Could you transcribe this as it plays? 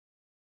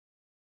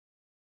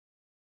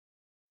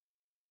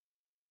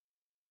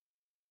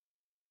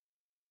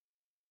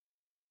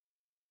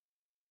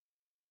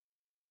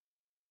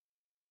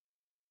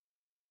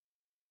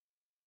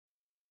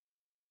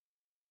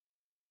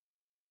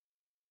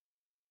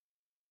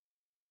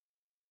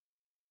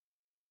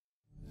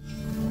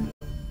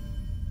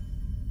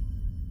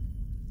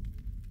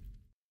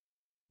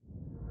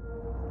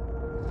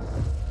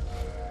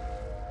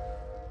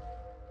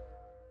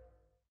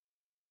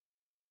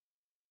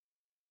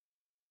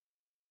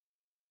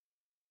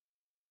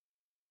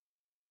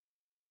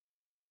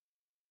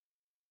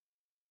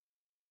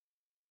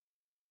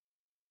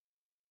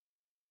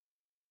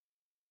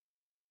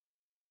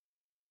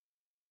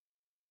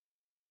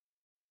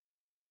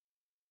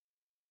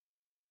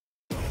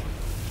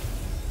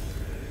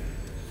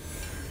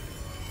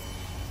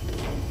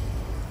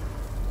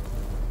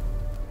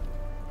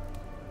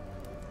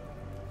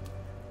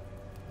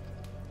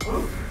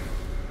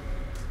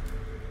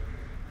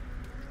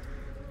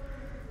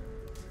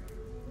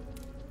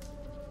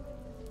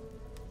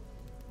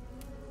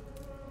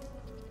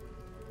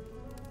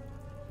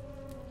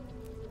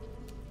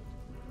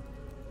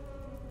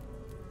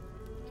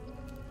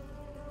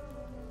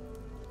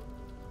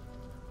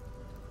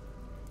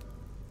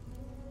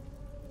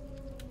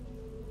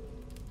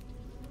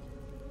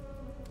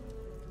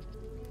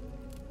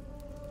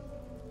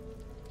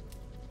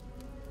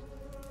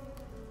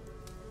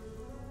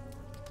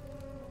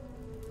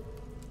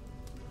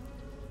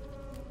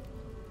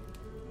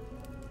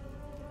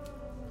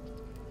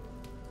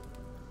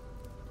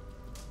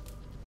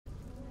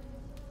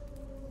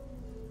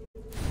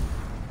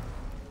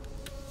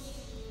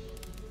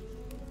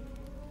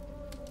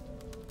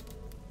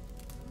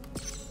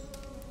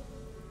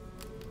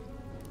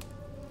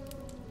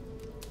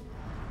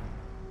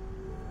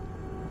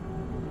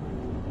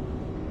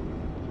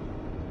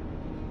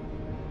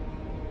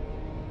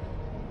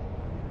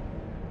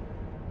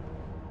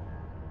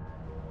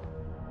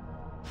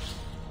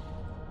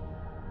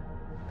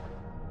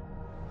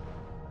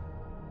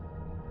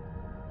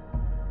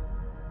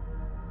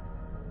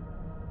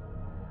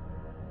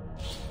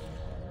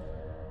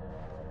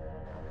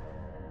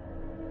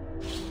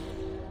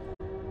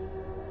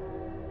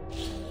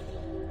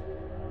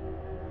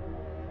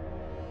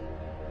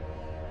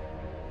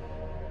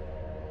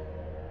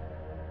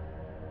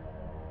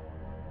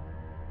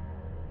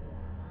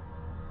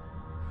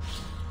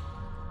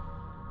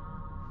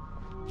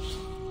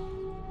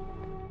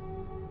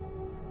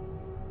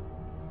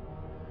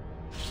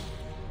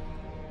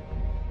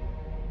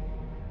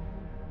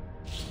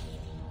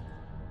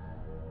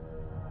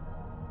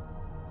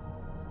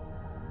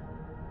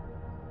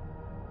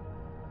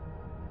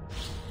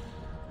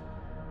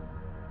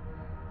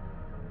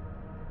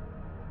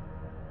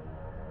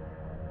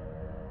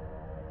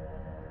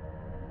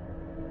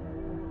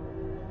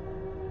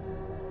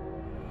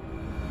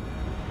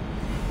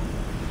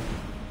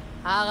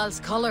Harald's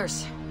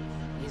colors.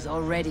 He's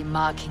already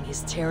marking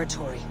his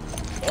territory.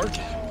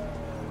 Marking?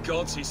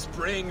 Gods, he's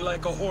spraying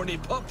like a horny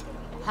pup.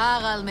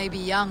 Harald may be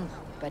young,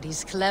 but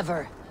he's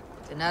clever.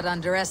 Do not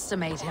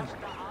underestimate him.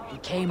 He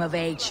came of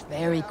age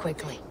very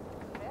quickly.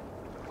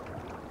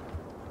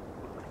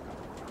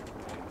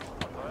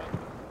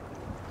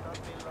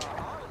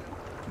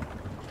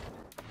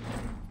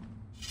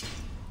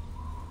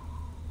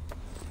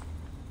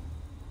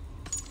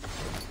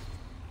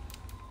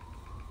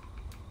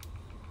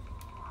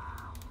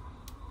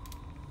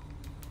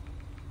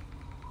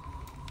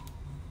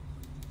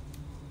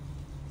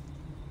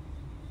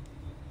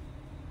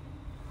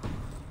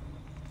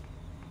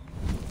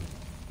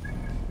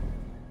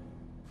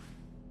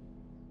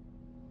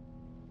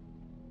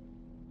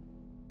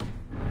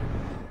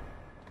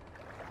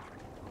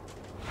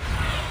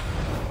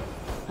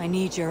 I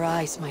need your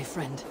eyes, my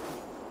friend.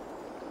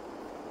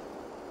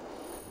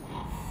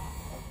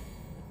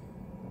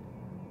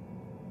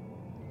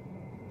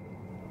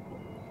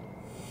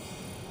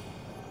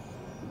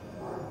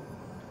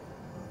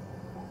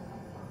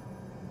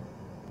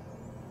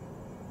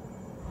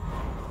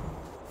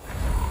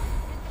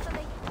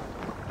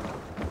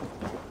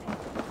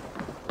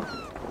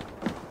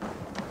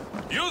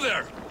 You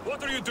there!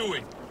 What are you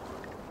doing?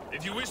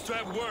 If you wish to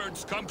have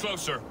words, come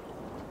closer.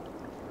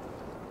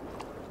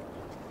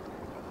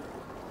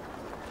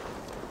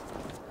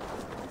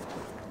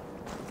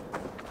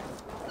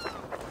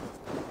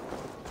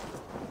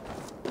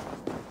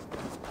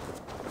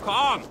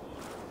 Come!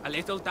 A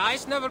little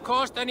dice never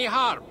caused any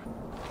harm.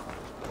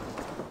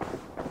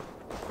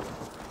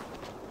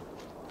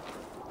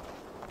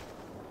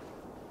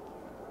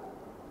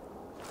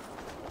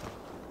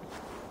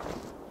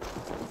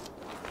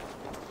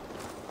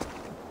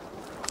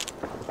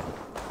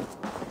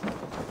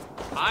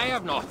 I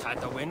have not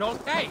had a win all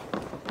day.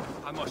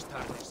 I must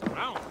turn this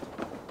around.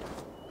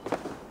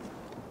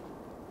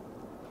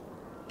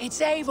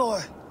 It's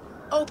Eivor.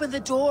 Open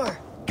the door.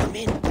 Come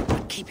in,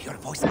 but keep your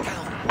voice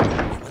down.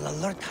 It will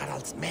alert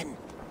Harald's men.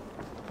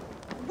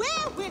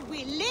 Where will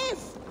we live?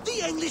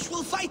 The English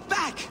will fight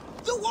back!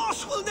 The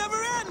wars will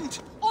never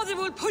end! Or they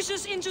will push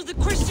us into the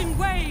Christian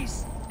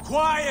ways!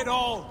 Quiet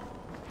all!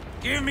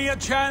 Give me a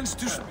chance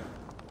to...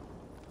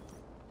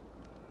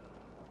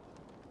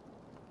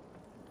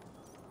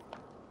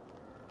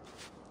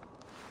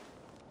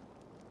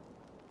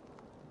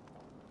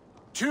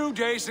 Two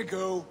days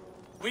ago,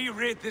 we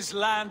rid this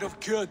land of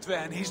Kjotve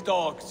and his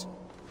dogs.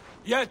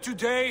 Yet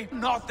today,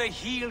 not the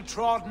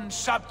heel-trodden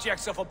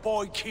subjects of a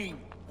boy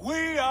king.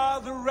 We are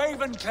the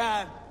Raven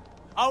Clan.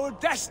 Our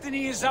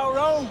destiny is our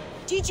own.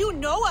 Did you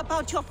know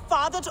about your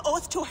father's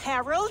oath to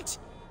Harald?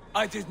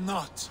 I did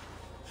not.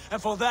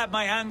 And for that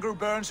my anger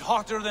burns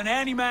hotter than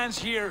any man's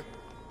here.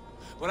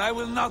 But I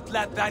will not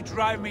let that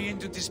drive me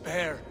into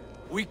despair.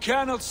 We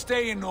cannot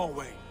stay in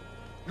Norway.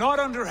 Not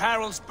under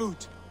Harald's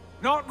boot.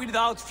 Not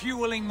without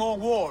fueling more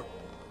war.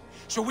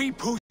 So we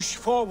push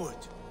forward.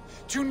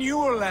 To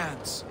newer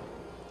lands.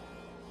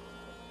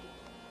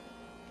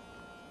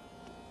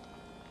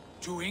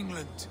 To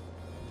England.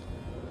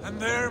 And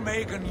there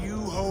make a new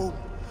home.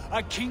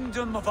 A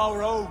kingdom of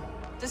our own.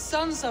 The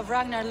sons of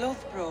Ragnar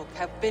Lothbrok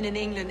have been in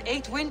England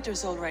 8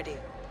 winters already.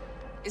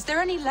 Is there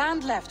any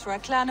land left for a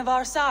clan of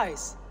our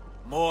size?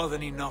 More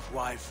than enough,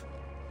 wife.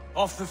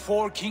 Of the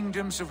 4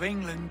 kingdoms of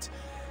England,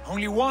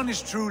 only one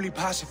is truly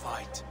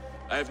pacified.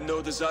 I have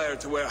no desire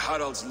to wear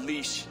Harald's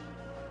leash.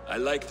 I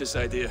like this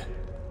idea.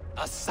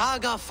 A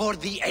saga for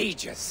the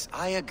ages,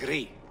 I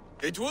agree.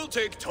 It will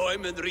take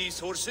time and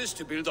resources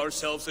to build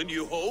ourselves a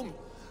new home,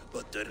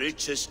 but the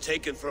riches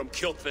taken from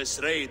Kjotve's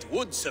raid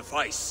would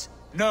suffice.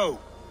 No.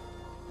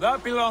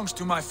 That belongs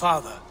to my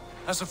father,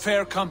 as a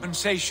fair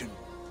compensation.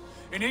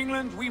 In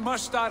England, we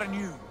must start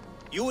anew.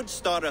 You would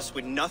start us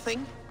with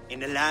nothing?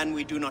 In a land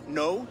we do not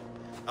know?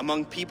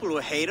 Among people who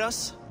hate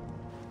us?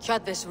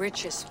 Kjotve's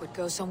riches would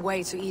go some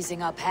way to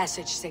easing our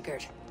passage,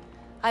 Sigurd.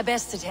 I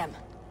bested him.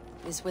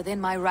 It is within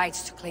my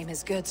rights to claim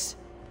his goods.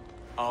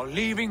 Our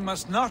leaving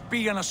must not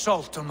be an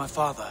assault on my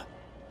father.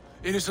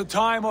 It is a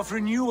time of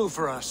renewal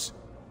for us.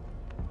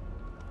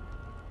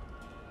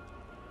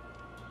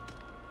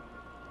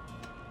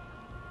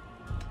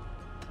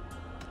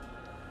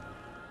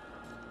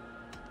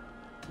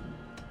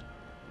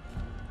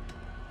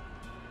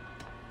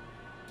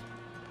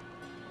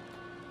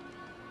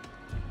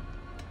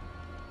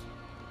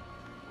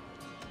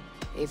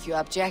 If you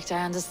object,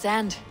 I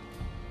understand.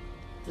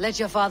 Let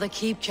your father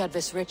keep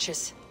Kjotve's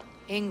riches.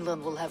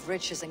 England will have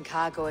riches and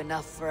cargo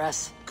enough for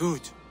us.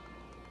 Good.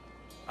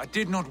 I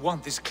did not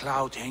want this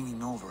cloud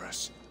hanging over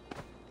us.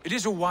 It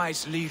is a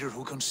wise leader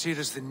who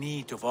considers the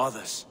need of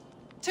others.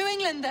 To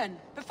England then,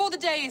 before the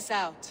day is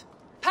out.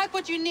 Pack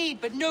what you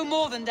need, but no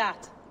more than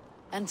that.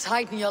 And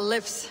tighten your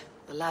lips.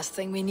 The last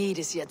thing we need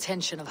is the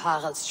attention of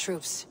Harald's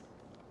troops.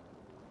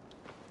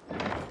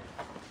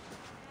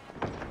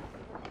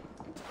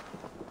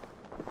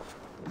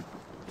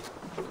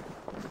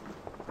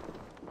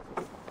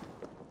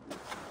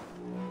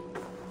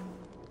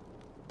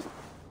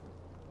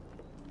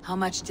 How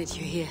much did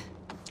you hear?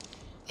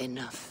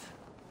 Enough.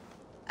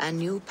 A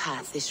new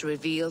path is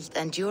revealed,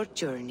 and your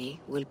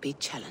journey will be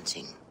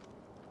challenging.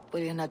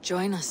 Will you not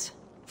join us?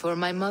 For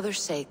my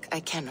mother's sake, I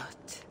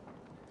cannot.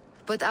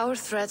 But our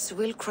threads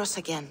will cross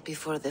again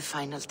before the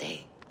final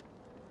day.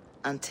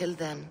 Until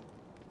then,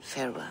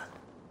 farewell.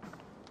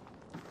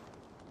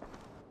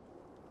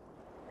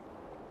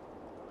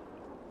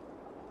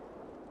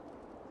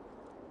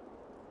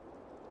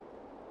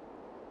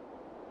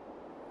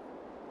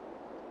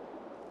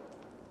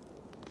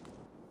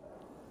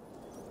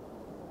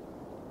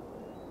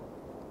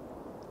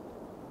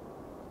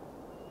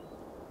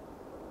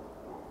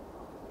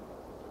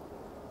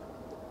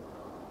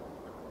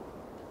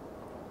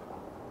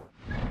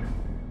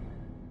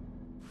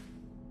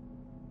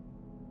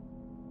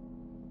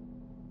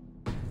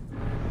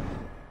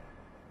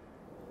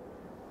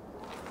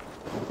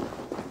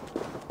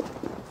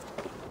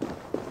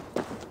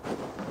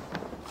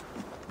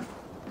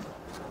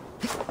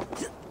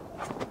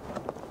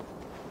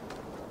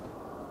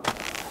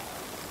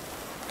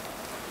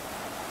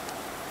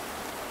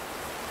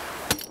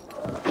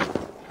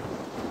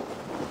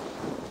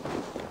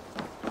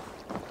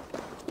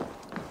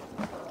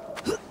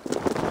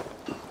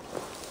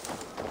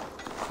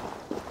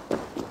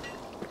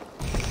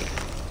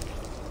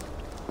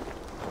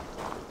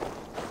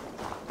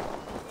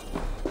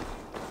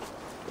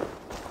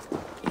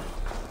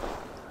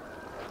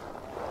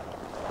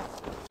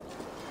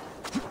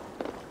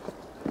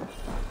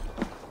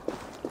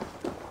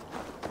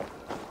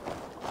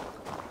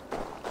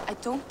 I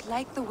don't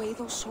like the way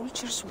those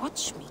soldiers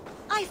watch me.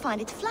 I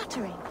find it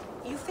flattering.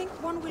 You think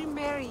one will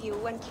marry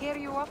you and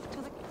carry you off to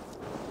the...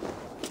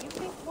 You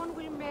think one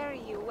will marry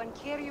you and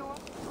carry you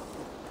off...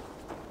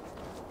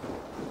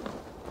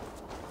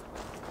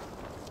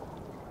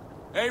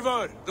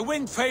 Eivor, the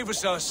wind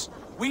favors us.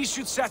 We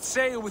should set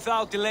sail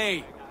without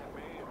delay.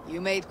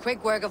 You made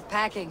quick work of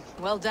packing.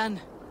 Well done.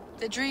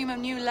 The dream of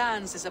new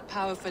lands is a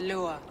powerful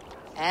lure.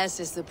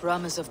 As is the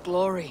promise of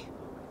glory.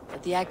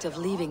 But the act of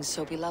leaving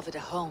so beloved a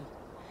home,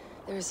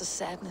 there is a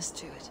sadness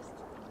to it.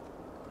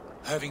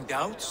 Having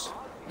doubts?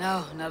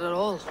 No, not at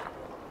all.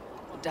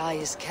 The die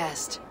is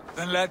cast.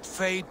 Then let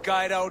fate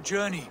guide our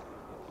journey.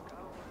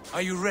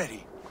 Are you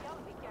ready?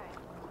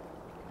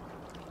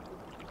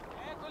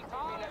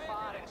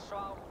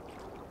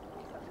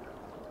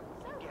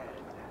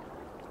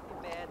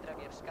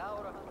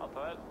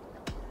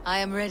 I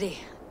am ready.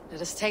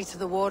 Let us take to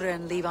the water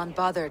and leave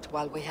unbothered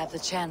while we have the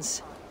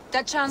chance.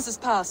 That chance is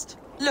past.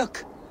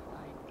 Look!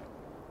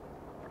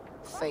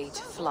 Fate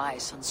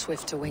flies on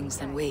swifter wings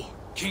than we.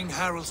 King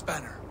Harald's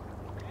banner.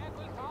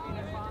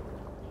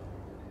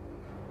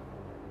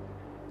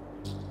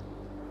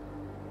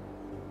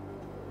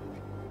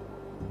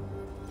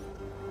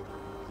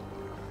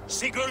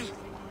 Sigurd,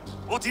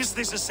 what is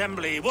this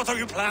assembly? What are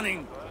you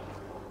planning?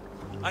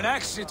 An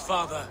exit,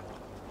 father.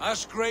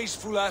 As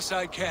graceful as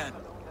I can.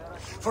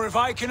 For if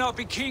I cannot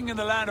be king in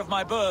the land of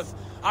my birth,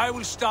 I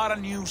will start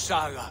a new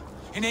saga.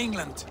 In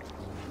England.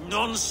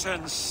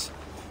 Nonsense.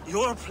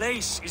 Your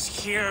place is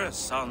here,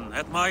 son,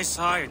 at my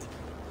side.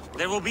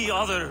 There will be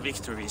other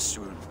victories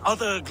soon.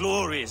 Other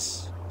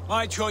glories.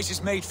 My choice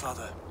is made,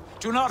 father.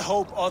 Do not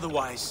hope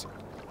otherwise.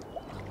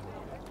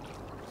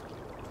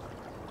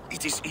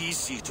 It is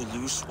easy to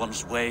lose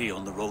one's way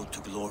on the road to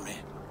glory.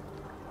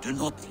 Do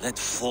not let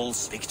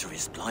false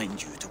victories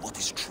blind you to what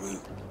is true.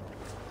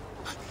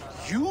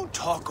 You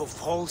talk of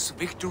false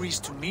victories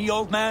to me,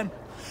 old man?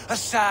 A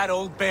sad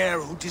old bear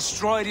who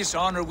destroyed his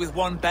honor with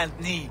one bent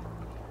knee.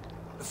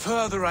 The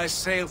further I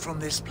sail from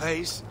this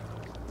place,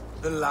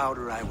 the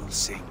louder I will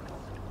sing.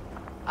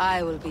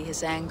 I will be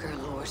his anchor,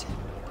 Lord.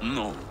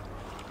 No.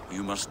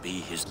 You must be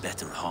his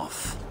better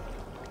half.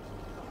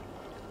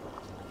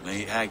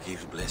 May Agir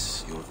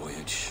bless your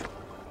voyage.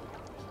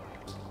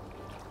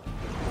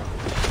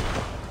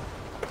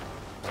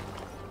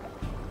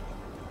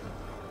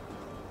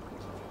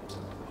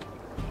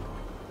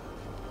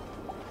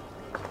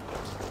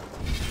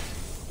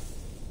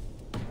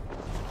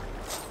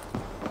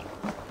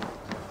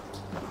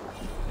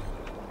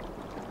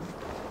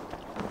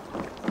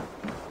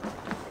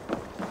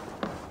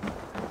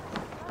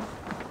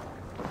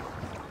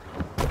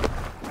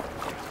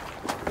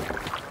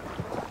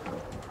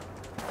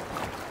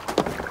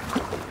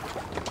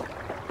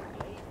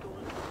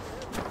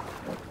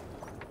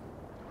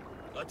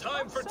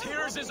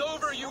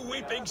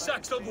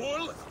 Sacks of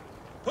wool?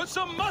 Put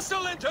some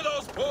muscle into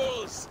those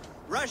poles!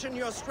 Ration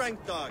your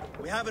strength, dog.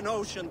 We have an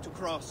ocean to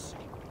cross.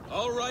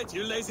 All right,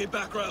 you lazy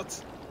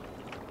backroutes.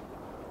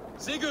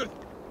 Sigurd,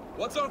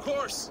 what's our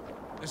course?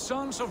 The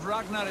sons of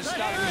Ragnar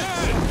established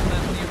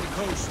settlement near the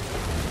coast.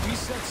 We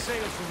set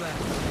sail for them.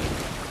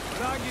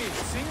 Ragi,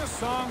 sing a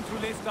song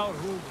to lift our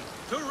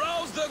hoof. To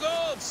rouse the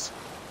gods!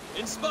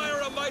 Inspire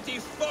a mighty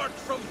fart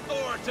from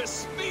Thor to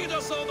speed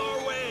us on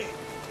our way!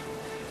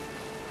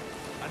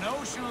 An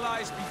ocean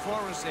lies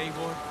before us,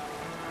 Eivor,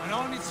 and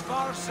on its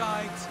far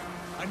side,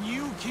 a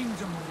new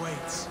kingdom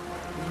awaits.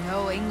 You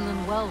know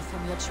England well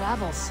from your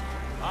travels.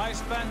 I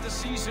spent a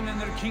season in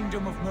their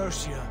kingdom of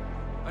Mercia,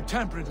 a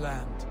temperate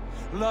land,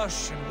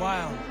 lush and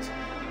wild.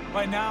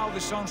 By now, the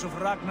Sons of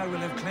Ragnar will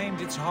have claimed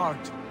its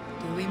heart.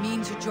 Do we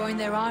mean to join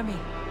their army?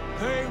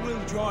 They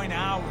will join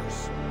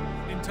ours.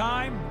 In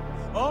time,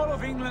 all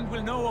of England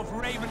will know of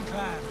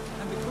Ravenclan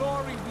and the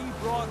glory we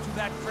brought to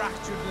that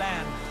fractured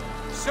land.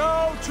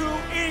 So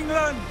to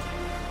England!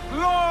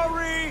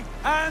 Glory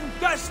and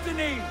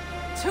destiny!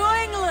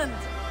 To England!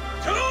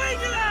 To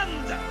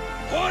England!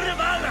 For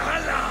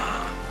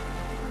Valhalla!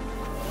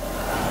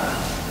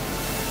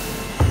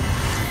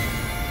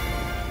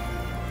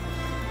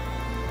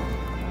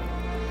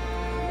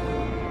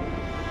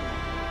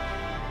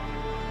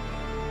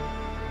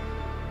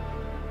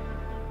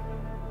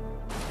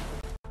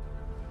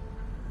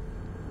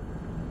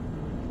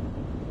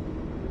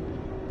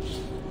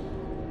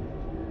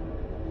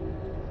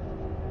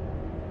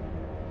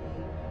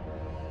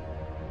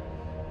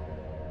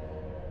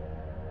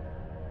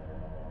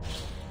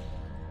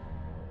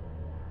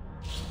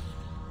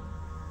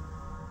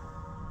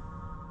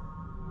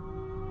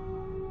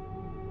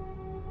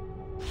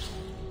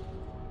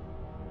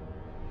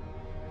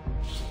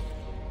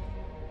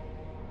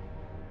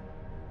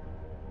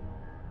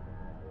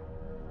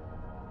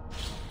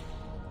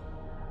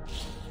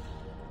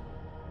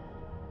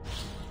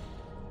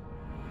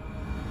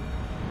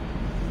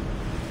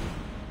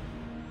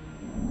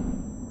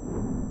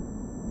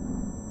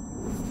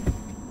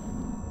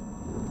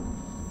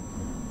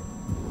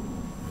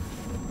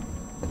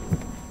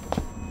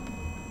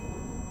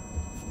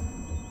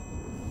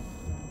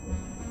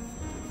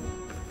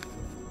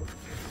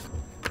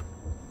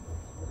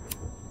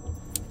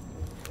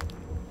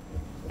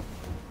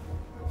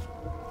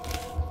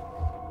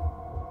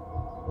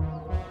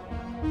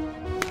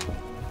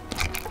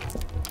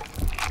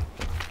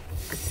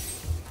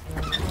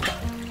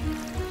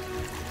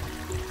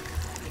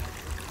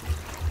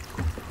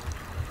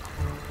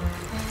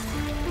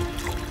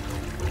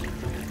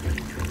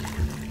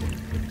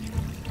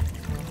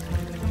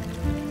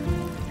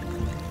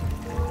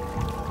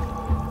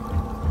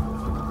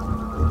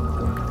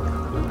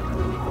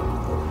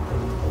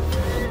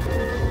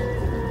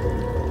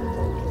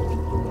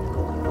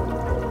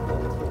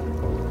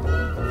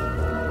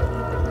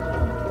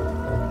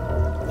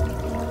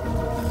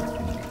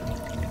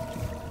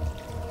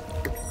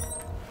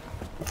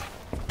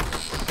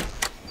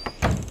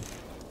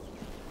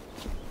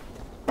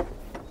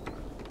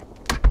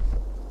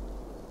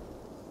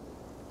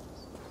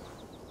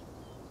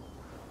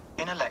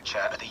 In a lecture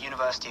at the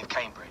University of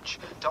Cambridge,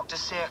 Dr.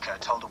 Circa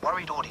told a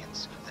worried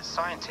audience that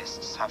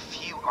scientists have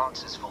few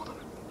answers for them.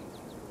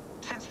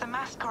 Since the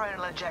mass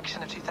coronal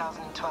ejection of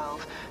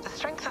 2012, the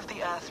strength of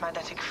the Earth's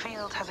magnetic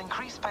field has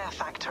increased by a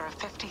factor of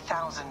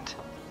 50,000.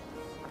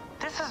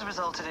 This has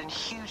resulted in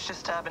huge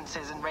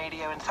disturbances in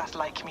radio and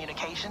satellite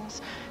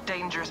communications,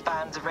 dangerous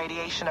bands of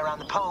radiation around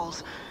the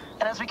poles,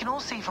 and as we can all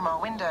see from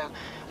our window,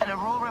 an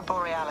aurora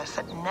borealis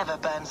that never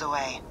burns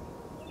away.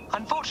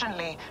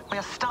 Unfortunately, we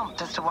are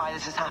stumped as to why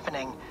this is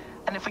happening,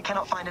 and if we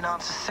cannot find an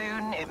answer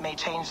soon, it may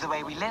change the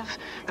way we live,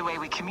 the way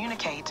we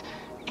communicate,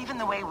 even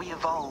the way we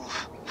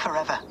evolve,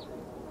 forever.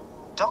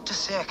 Dr.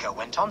 Circa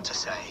went on to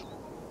say,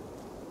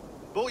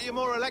 "Bought you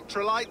more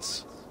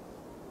electrolytes?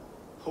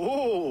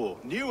 Oh,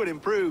 new and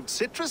improved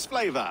citrus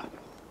flavor."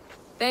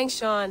 Thanks,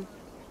 Sean.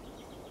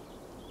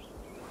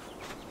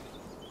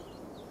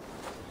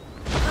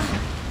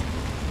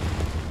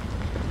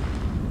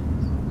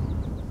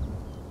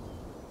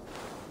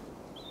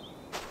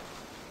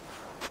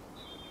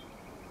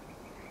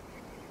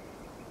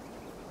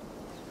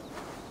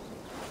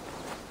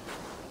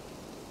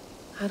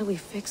 How do we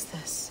fix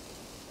this?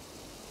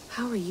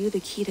 How are you the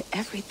key to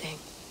everything?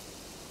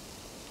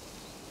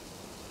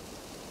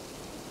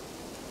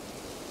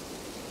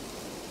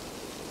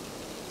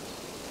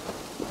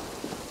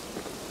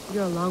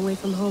 You're a long way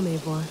from home,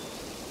 Eivor.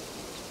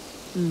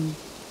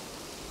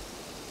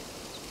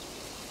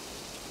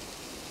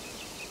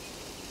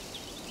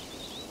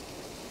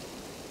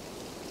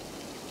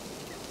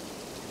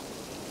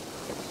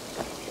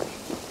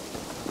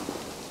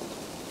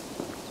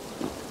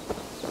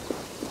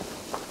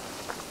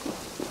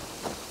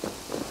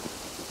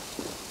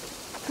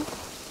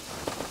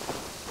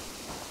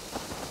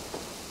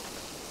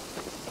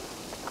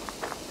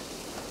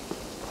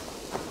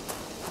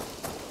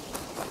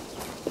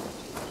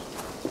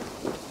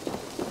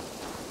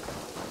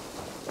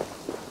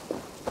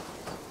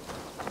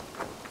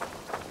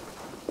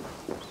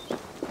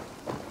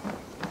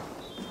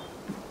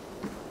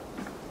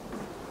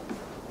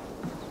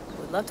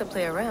 Love to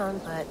play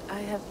around, but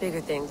I have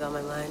bigger things on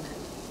my mind.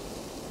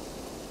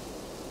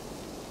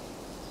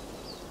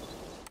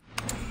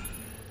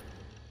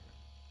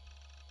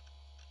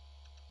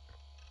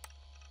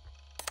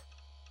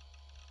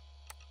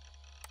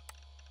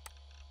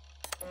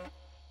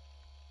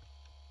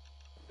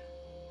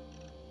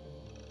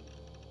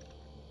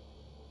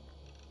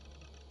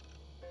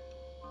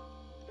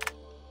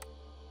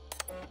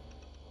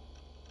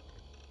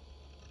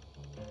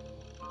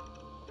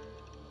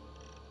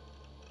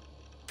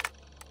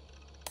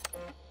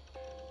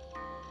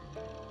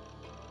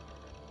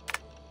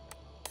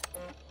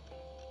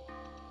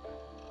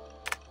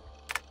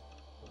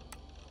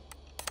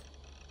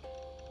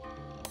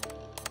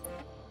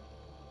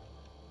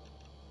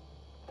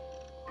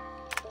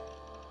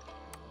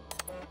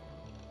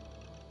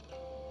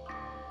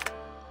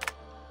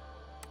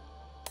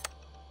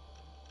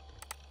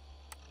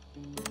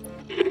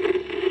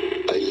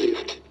 I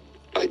lived,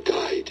 I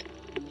died,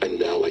 and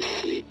now I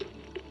sleep.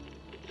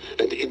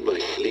 And in my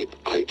sleep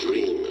I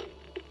dream.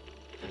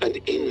 And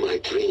in my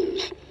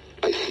dreams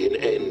I see an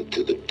end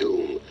to the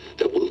doom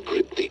that will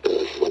grip the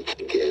earth once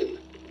again.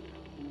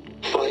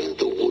 Find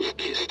the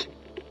wolf-kissed.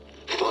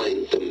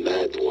 Find the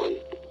mad one.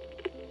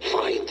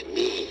 Find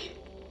me.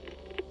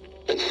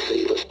 And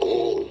save us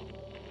all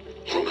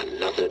from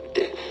another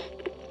death.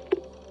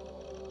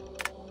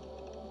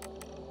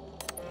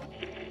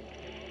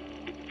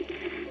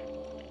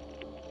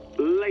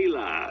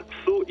 Layla,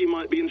 thought you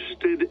might be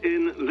interested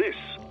in this.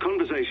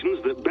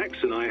 Conversations that Bex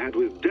and I had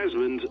with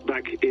Desmond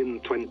back in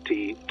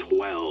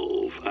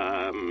 2012.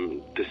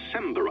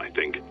 December, I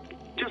think.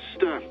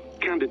 Just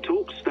candid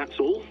talks, that's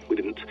all. We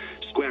didn't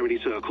square any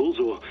circles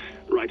or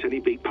write any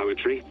beat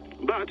poetry.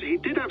 But he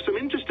did have some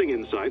interesting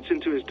insights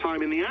into his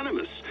time in the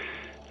Animus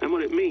and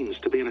what it means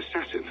to be an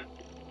assassin.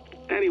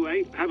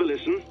 Anyway, have a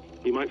listen.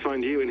 You might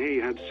find you and he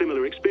had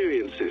similar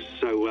experiences,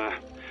 so,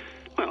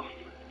 well,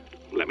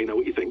 let me know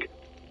what you think.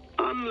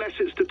 Unless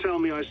it's to tell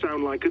me I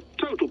sound like a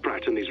total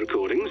prat in these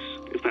recordings.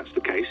 If that's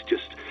the case,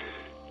 just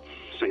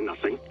say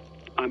nothing.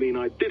 I mean,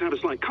 I did have a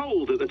slight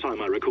cold at the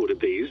time I recorded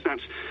these.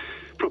 That's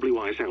probably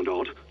why I sound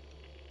odd.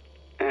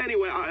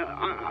 Anyway,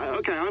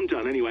 okay, I'm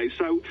done anyway,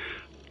 so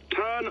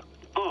turn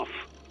off.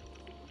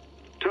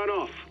 Turn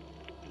off.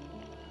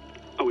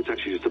 Oh, it's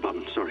actually just a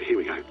button. Sorry, here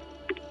we go.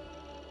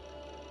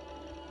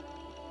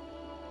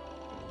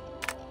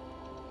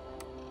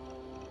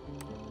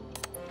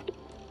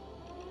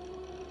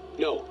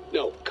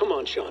 No, come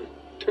on, Sean.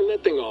 Turn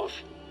that thing off.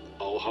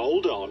 Oh,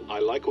 hold on. I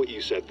like what you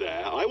said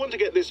there. I want to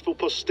get this for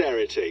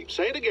posterity.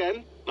 Say it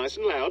again, nice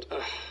and loud.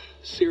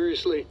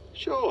 Seriously?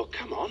 Sure,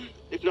 come on.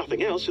 If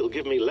nothing else, it'll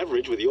give me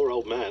leverage with your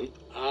old man.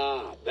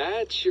 Ah,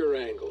 that's your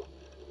angle.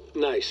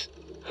 Nice.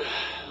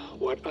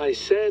 What I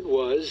said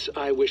was,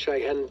 I wish I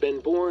hadn't been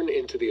born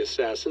into the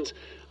Assassins.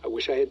 I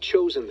wish I had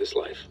chosen this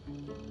life.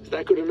 Is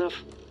that good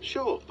enough?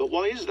 Sure, but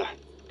why is that?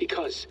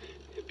 Because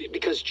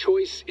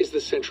choice is the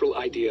central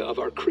idea of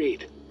our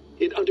creed.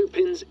 It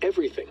underpins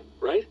everything,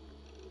 right?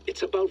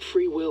 It's about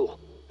free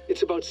will.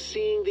 It's about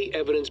seeing the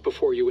evidence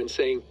before you and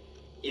saying,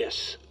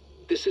 yes,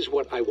 this is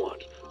what I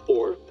want.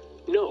 Or,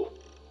 no,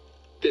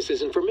 this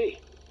isn't for me.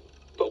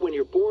 But when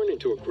you're born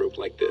into a group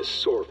like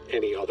this, or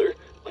any other,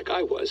 like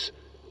I was,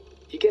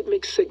 you get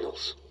mixed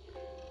signals.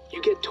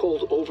 You get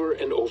told over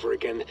and over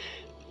again,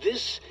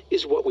 this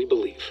is what we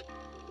believe.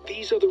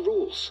 These are the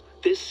rules.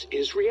 This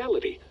is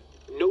reality.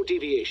 No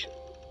deviation.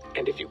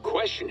 And if you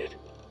question it,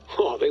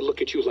 oh, they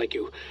look at you like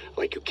you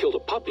killed a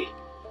puppy.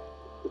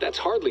 That's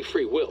hardly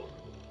free will.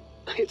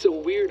 It's a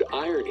weird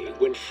irony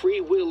when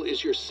free will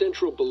is your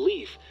central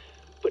belief,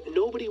 but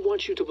nobody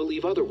wants you to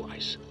believe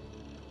otherwise.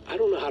 I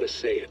don't know how to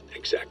say it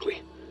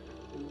exactly,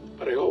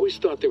 but I always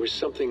thought there was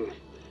something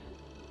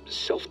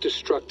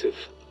self-destructive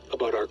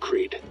about our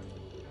creed.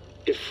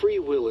 If free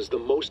will is the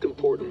most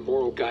important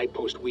moral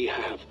guidepost we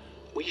have,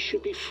 we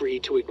should be free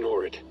to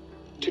ignore it.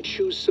 To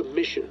choose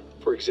submission,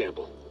 for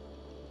example.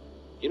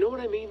 You know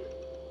what I mean?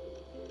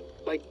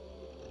 Like,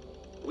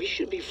 we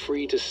should be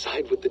free to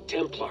side with the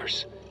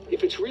Templars.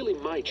 If it's really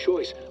my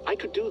choice, I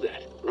could do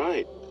that.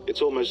 Right.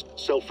 It's almost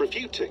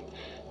self-refuting.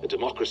 A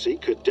democracy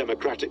could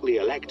democratically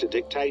elect a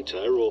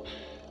dictator or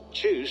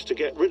choose to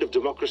get rid of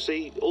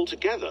democracy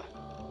altogether.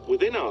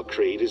 Within our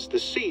creed is the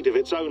seed of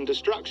its own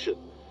destruction.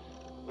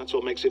 That's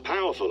what makes it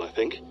powerful, I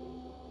think.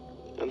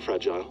 And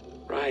fragile.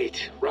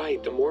 Right.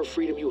 The more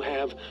freedom you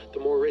have, the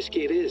more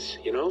risky it is,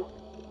 you know?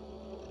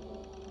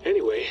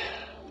 Anyway,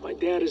 my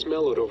dad has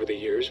mellowed over the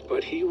years,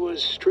 but he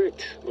was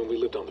strict when we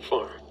lived on the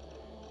farm.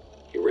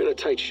 He ran a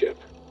tight ship.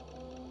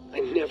 I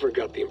never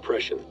got the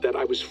impression that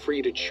I was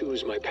free to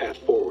choose my path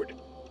forward.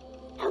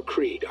 Our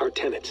creed, our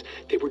tenets,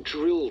 they were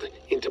drilled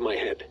into my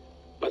head.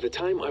 By the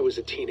time I was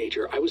a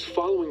teenager, I was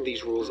following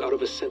these rules out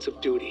of a sense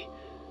of duty.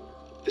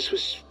 This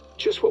was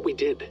just what we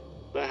did.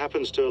 That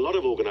happens to a lot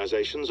of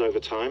organizations over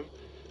time.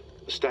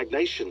 A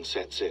stagnation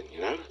sets in,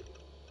 you know?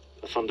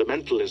 A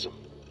fundamentalism.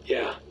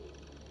 Yeah.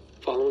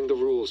 Following the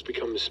rules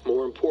becomes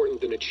more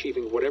important than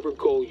achieving whatever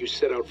goal you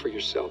set out for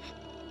yourself.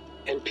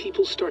 And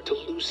people start to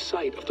lose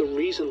sight of the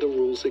reason the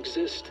rules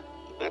exist.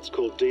 That's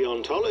called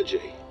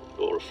deontology,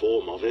 or a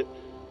form of it.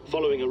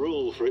 Following a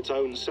rule for its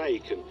own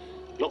sake, and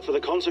not for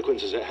the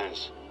consequences it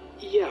has.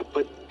 Yeah,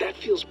 but that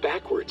feels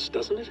backwards,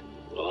 doesn't it?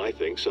 Well, I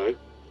think so.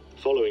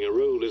 Following a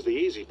rule is the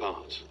easy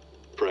part.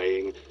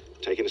 Praying,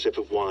 taking a sip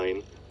of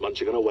wine,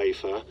 munching on a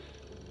wafer.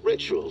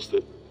 Rituals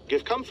that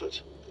give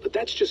comfort. But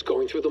that's just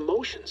going through the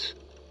motions.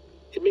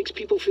 It makes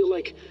people feel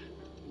like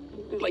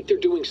they're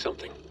doing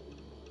something.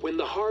 When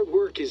the hard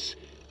work is,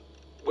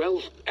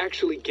 well,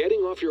 actually getting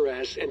off your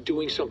ass and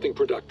doing something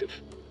productive.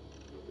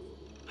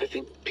 I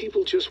think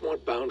people just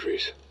want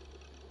boundaries.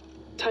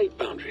 Tight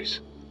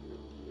boundaries.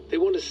 They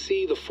want to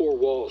see the four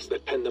walls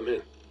that pen them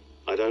in.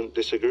 I don't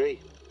disagree.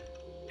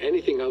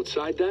 Anything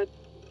outside that,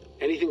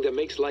 anything that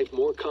makes life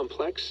more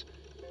complex,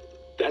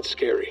 that's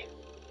scary.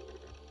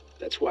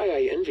 That's why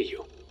I envy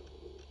you.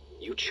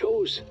 You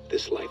chose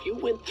this life. You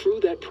went through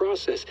that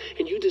process,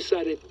 and you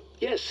decided,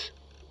 Yes,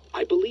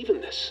 I believe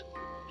in this.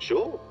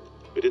 Sure.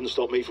 It didn't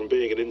stop me from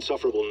being an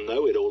insufferable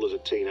know-it-all as a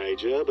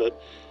teenager,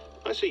 but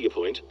I see your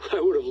point.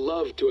 I would have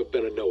loved to have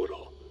been a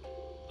know-it-all.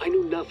 I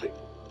knew nothing.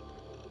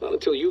 Not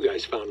until you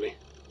guys found me.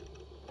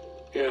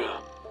 Yeah.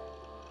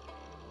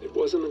 It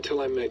wasn't until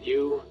I met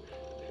you,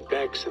 and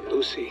Bex, and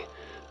Lucy,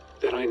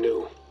 that I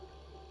knew.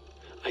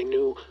 I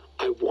knew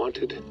I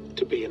wanted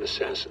to be an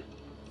assassin.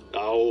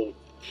 Oh,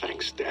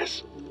 thanks,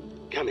 Des.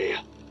 Come here.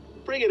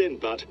 Bring it in,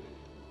 bud.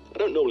 I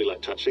don't normally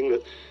like touching,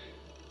 but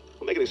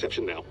I'll make an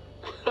exception now.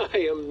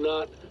 I am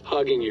not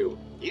hugging you.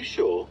 You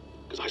sure?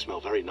 Because I smell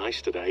very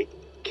nice today.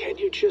 Can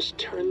you just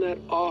turn that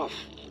off?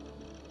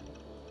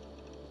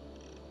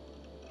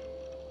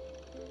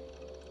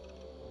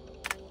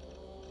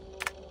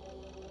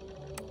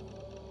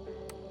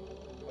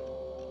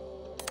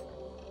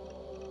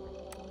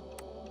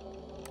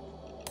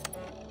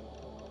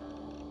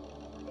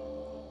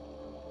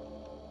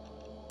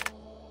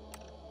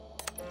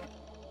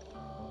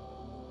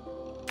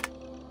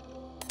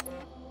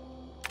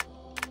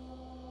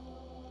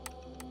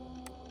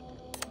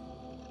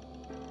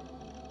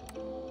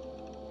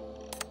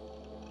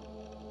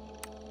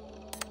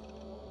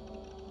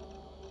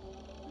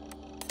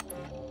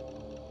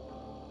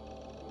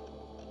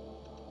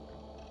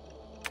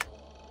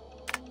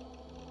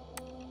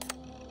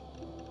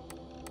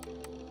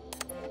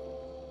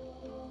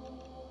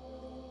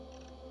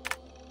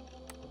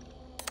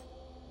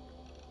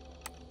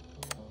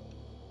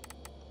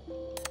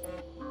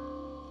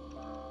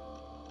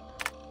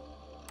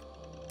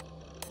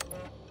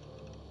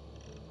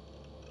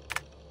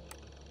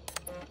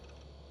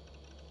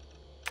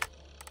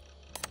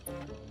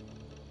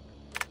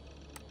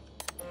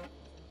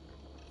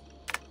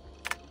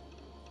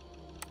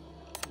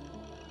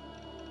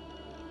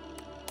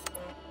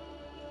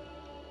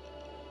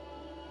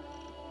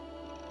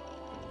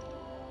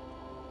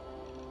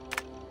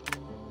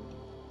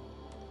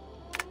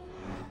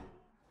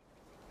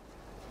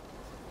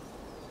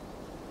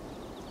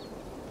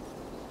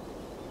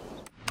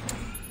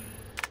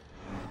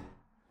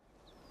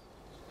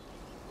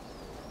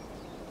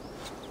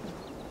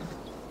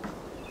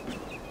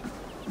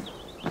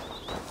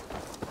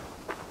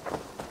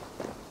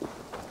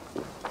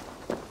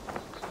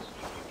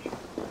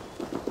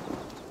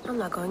 I'm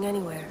not going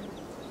anywhere.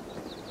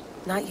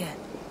 Not yet.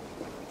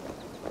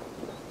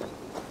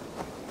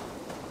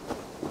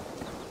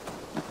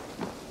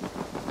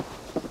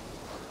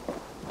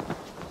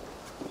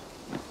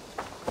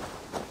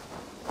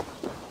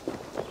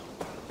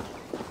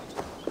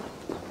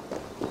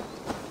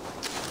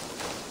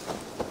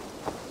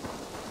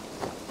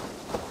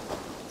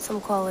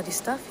 Some quality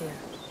stuff here.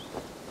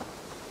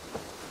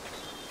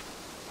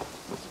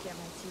 Did you get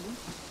my tea?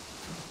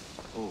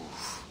 Oh,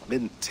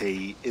 mint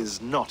tea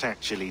is not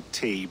actually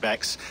tea,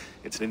 Bex.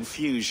 It's an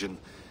infusion.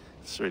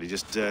 It's really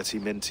just dirty,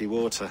 minty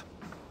water.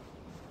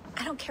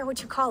 I don't care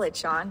what you call it,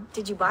 Sean.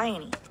 Did you buy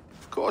any?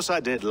 Of course I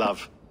did,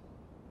 love.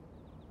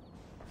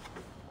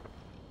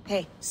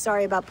 Hey,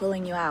 sorry about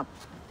pulling you out.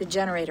 The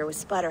generator was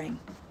sputtering.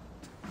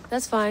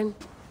 That's fine.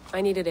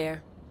 I needed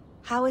air.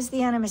 How is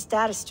the Animus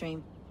data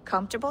stream?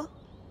 Comfortable?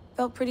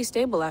 Felt pretty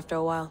stable after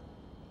a while.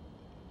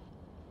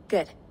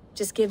 Good.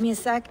 Just give me a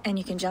sec and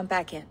you can jump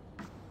back in.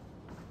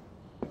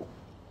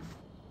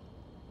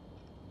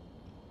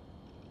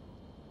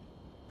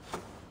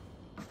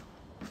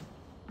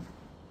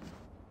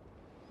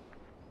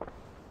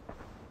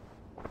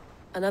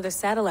 Another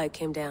satellite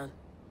came down.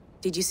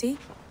 Did you see?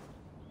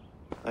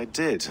 I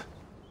did.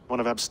 One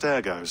of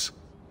Abstergo's.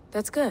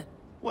 That's good.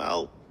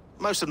 Well,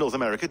 most of North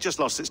America just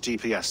lost its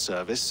GPS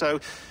service, so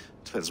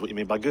depends what you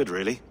mean by good,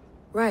 really.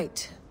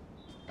 Right.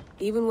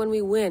 Even when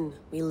we win,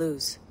 we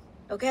lose.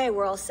 Okay,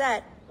 we're all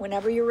set.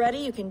 Whenever you're ready,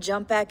 you can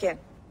jump back in.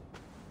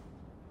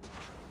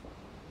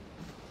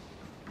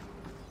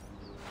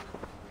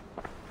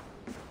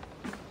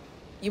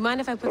 You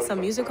mind if I put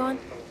some music on?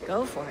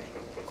 Go for it.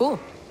 Cool.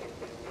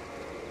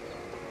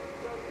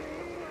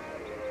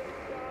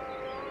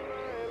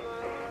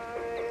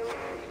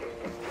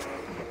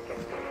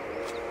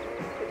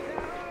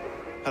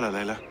 Hello,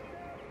 Layla.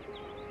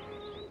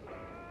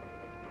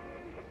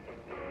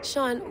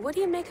 Sean, what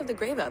do you make of the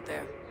grave out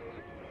there?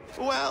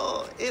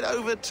 Well, it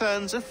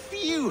overturns a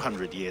few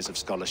hundred years of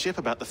scholarship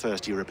about the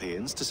first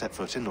Europeans to set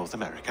foot in North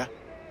America.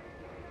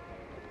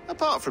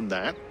 Apart from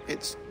that,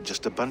 it's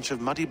just a bunch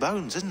of muddy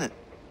bones, isn't it?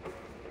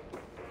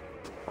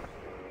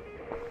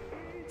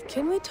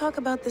 Can we talk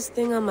about this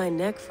thing on my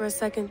neck for a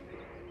second?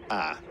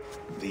 Ah,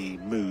 the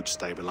mood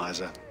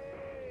stabilizer.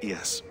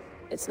 Yes.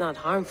 It's not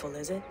harmful,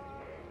 is it?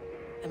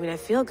 I mean, I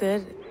feel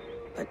good,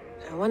 but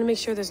I want to make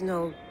sure there's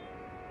no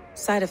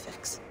side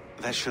effects.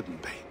 There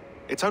shouldn't be.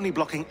 It's only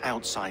blocking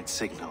outside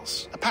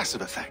signals, a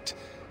passive effect.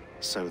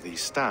 So the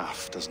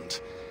staff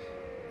doesn't,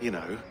 you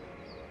know,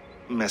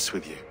 mess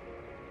with you.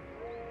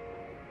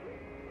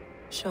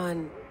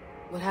 Sean,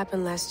 what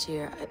happened last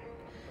year,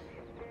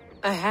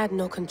 I had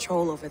no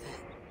control over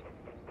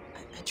that.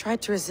 I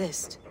tried to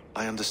resist.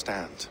 I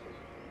understand.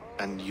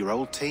 And your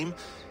old team,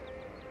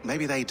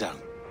 maybe they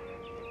don't.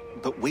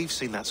 But we've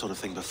seen that sort of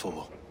thing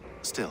before.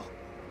 Still,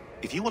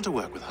 if you want to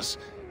work with us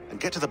and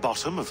get to the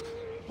bottom of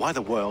why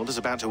the world is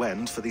about to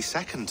end for the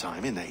second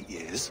time in 8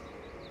 years,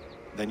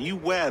 then you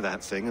wear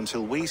that thing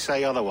until we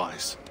say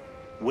otherwise.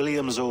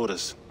 William's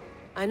orders.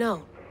 I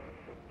know.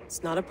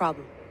 It's not a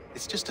problem.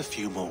 It's just a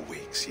few more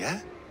weeks,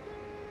 yeah?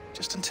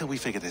 Just until we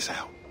figure this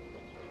out.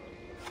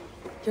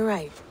 You're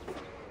right.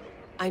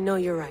 I know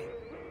you're right.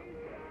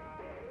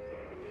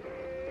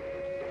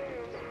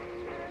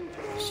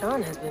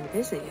 Sean has been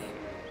busy.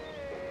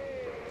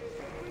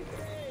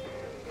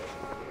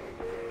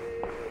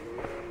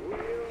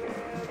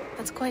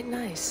 That's quite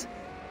nice.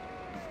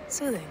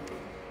 Soothing.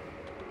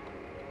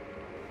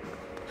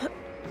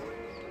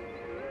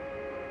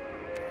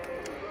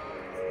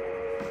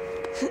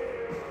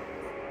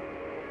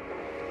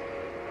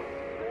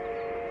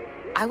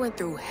 I went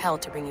through hell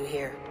to bring you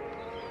here.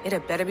 It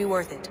had better be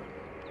worth it.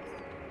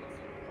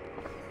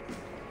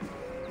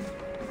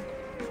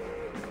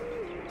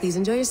 Please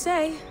enjoy your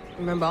stay.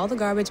 Remember, all the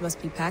garbage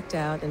must be packed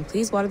out, and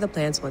please water the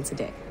plants once a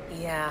day.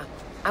 Yeah,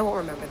 I won't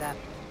remember that.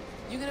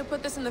 You gonna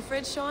put this in the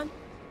fridge, Sean?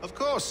 Of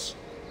course.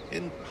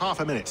 In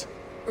half a minute.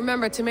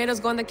 Remember, tomatoes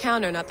go on the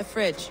counter, not the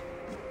fridge.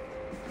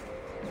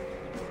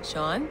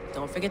 Sean,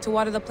 don't forget to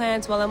water the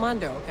plants while I'm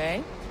under,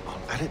 okay?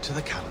 I'll add it to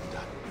the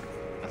calendar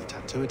and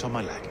tattoo it on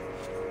my leg.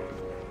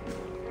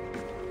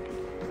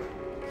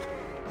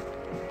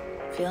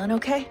 Feeling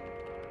okay?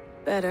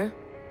 Better.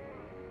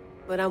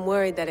 But I'm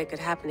worried that it could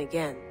happen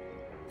again.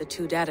 The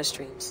 2 data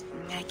streams.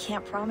 I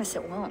can't promise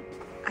it won't.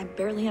 I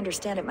barely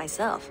understand it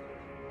myself.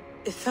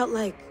 It felt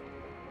like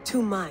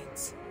 2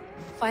 minds,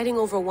 fighting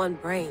over 1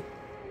 brain.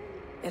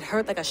 It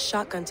hurt like a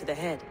shotgun to the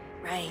head.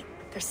 Right.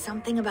 There's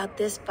something about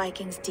this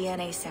Viking's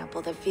DNA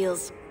sample that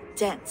feels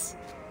dense,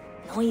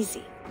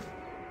 noisy.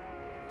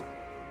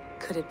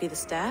 Could it be the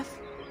staff?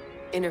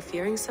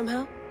 Interfering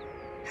somehow?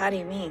 How do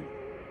you mean?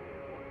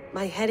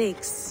 My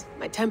headaches,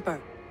 my temper.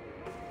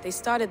 They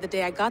started the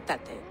day I got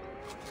that thing.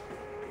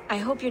 I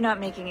hope you're not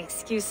making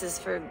excuses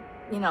for,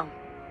 you know,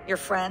 your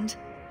friend.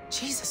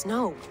 Jesus,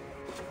 no.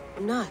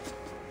 I'm not.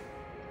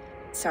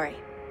 Sorry.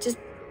 Just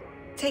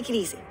take it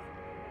easy.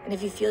 And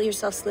if you feel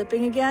yourself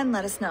slipping again,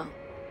 let us know.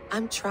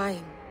 I'm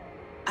trying.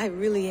 I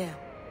really am.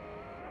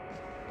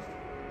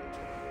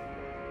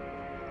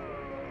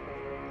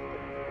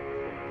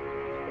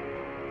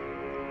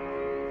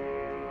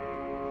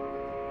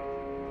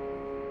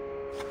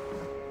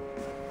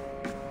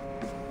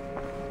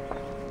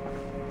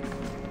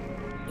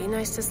 Be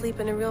nice to sleep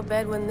in a real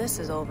bed when this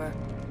is over.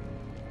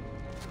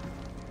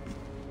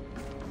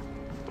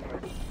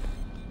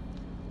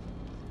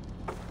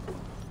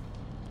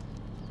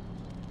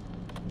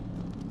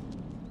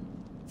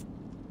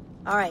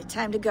 All right,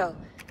 time to go.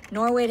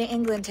 Norway to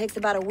England takes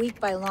about a week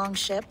by long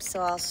ship,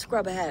 so I'll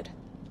scrub ahead.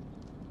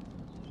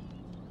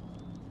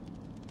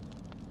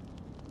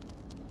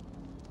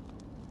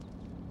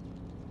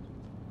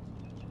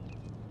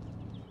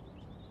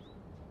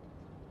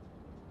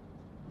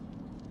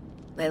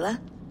 Layla,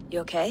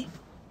 you okay?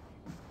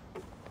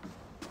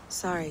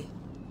 Sorry.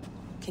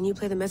 Can you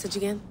play the message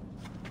again?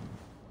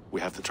 We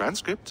have the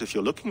transcript. If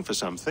you're looking for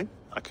something,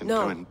 I can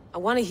No, go and... I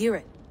want to hear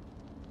it.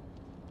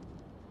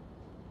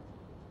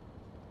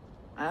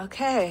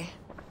 Okay.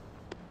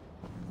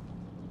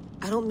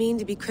 I don't mean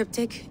to be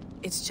cryptic.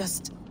 It's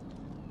just...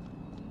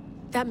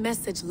 that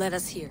message led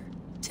us here.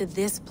 To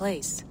this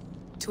place.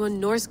 To a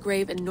Norse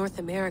grave in North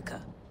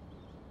America.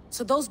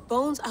 So those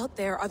bones out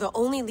there are the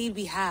only lead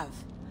we have.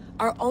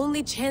 Our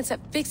only chance at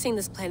fixing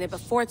this planet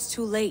before it's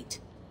too late.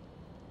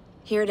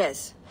 Here it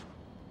is.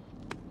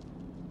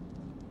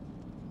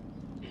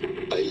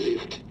 I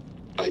lived,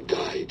 I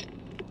died,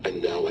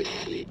 and now I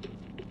sleep.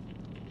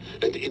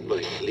 And in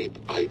my sleep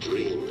I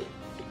dream.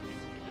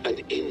 And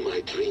in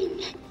my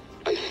dreams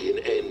I see an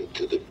end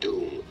to the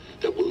doom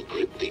that will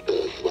grip the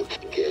earth once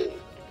again.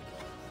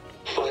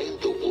 Find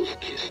the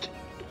wolf-kissed.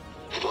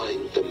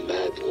 Find the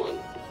mad one.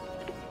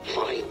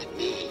 Find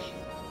me.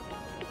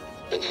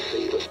 And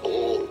save us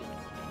all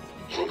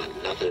from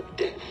another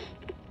death.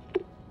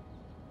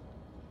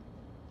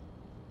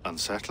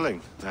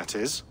 Unsettling, that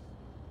is.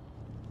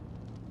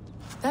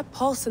 That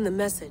pulse in the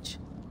message.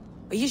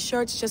 Are you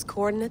sure it's just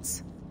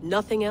coordinates?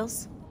 Nothing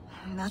else?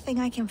 Nothing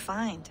I can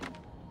find.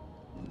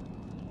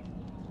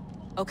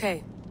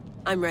 Okay,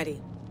 I'm ready.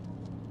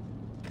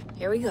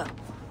 Here we go.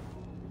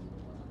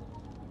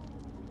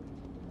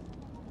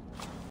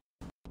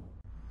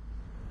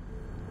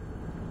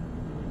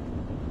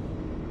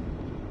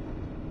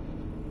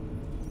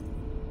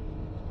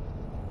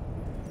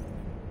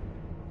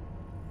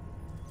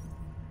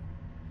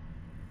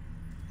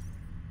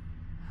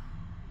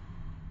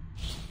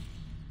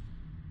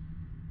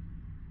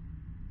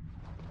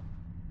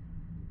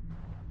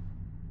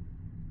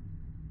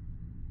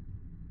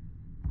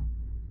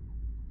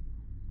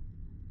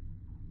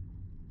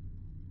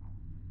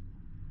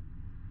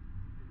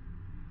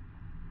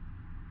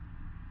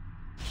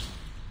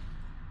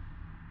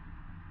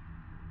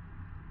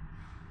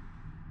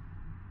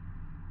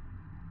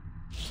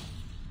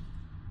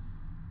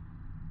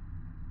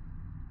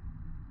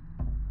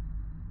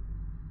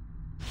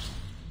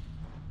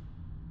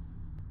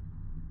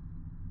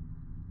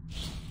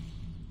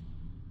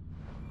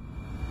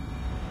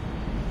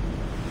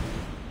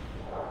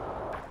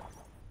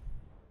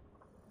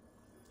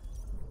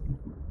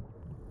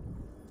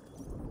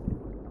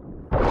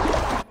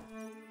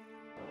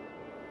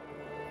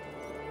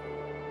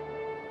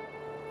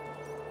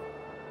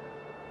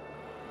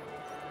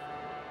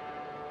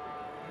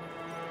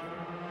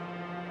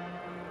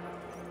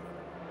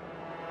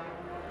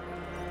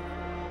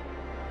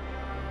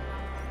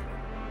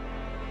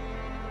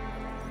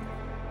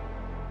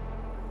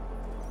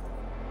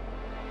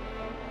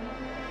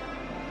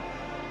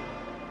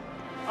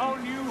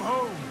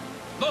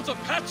 out a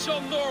patch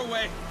on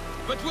Norway,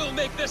 but we'll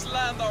make this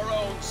land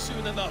our own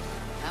soon enough.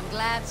 I'm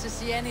glad to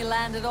see any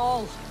land at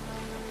all.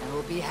 I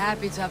will be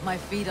happy to have my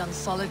feet on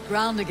solid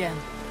ground again.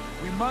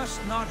 We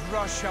must not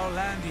rush our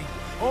landing.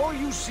 All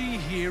you see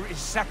here is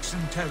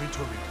Saxon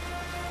territory.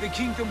 The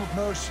Kingdom of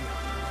Mercia,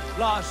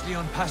 largely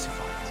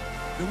unpacified.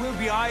 There will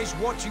be eyes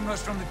watching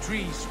us from the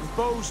trees, with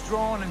bows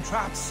drawn and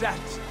traps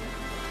set.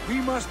 We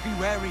must be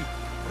wary.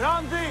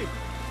 Randi!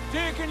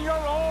 Dig in your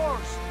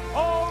oars!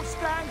 All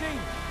standing!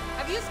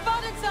 Have you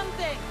spotted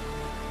something?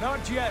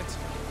 Not yet.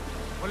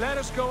 But let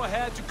us go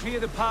ahead to clear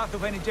the path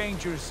of any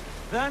dangers.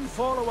 Then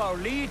follow our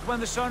lead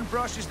when the sun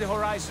brushes the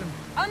horizon.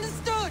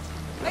 Understood!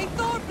 May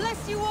Thor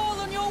bless you all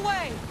on your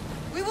way!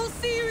 We will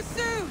see you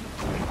soon!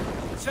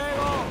 Sail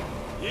on!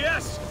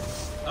 Yes!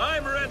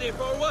 I'm ready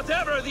for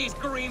whatever these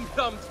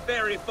green-thumbed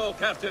fairy folk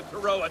have to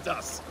throw at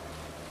us.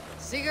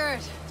 Sigurd,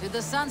 do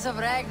the sons of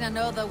Ragnar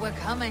know that we're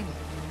coming?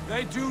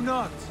 They do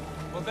not,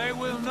 but they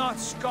will not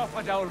scoff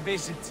at our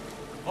visit.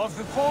 Of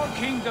the 4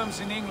 kingdoms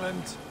in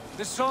England,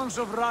 the sons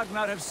of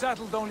Ragnar have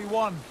settled only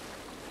one.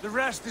 The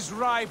rest is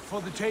ripe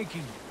for the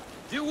taking.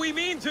 Do we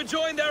mean to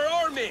join their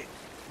army?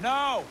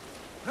 No,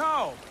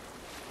 no.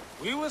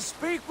 We will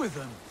speak with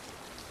them,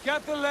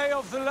 get the lay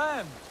of the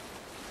land,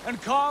 and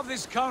carve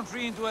this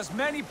country into as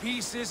many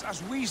pieces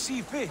as we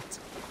see fit.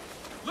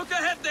 Look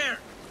ahead there!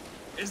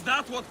 Is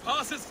that what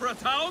passes for a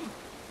town?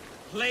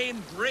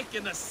 Plain brick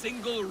and a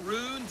single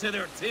rune to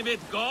their timid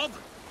god?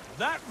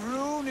 That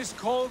rune is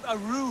called a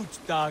root,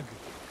 Dag.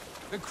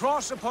 The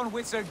cross upon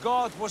which their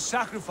god was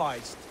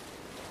sacrificed.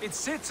 It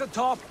sits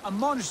atop a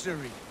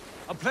monastery,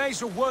 a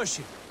place of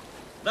worship.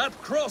 That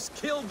cross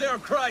killed their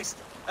Christ,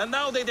 and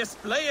now they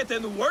display it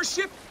in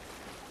worship?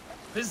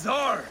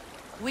 Bizarre.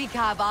 We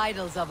carve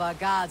idols of our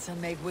gods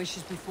and make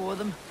wishes before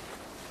them.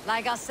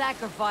 Like our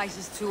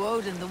sacrifices to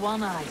Odin the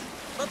One-Eyed.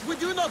 But we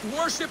do not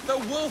worship the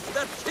wolf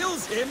that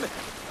kills him.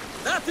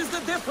 That is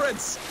the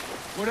difference.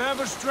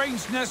 Whatever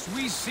strangeness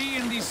we see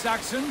in these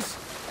Saxons,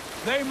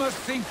 they must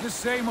think the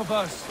same of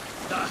us.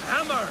 The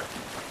hammer!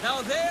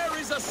 Now there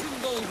is a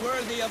symbol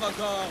worthy of a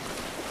god.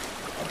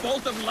 A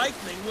bolt of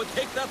lightning would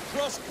take that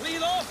cross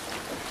clean off.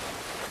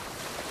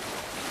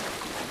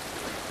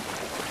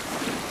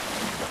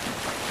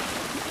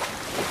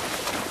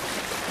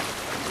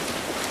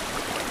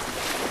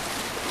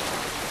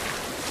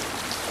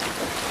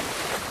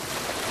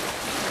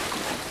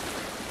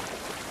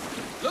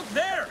 Look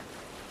there!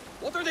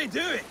 What are they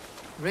doing?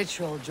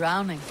 Ritual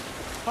drowning.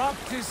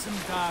 Baptism,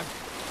 Dag.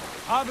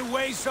 Are the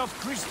ways of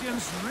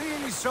Christians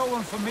really so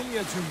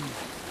unfamiliar to you?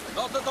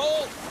 Not at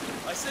all.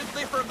 I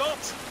simply forgot.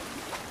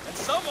 And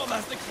someone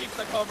has to keep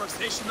the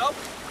conversation up.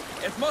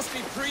 It must be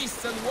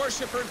priests and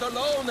worshippers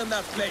alone in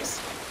that place.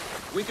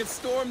 We could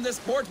storm this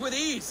port with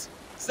ease.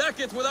 Sack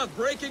it without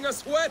breaking a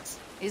sweat.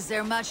 Is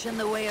there much in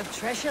the way of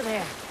treasure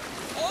there?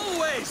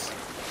 Always!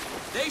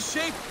 They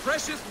shape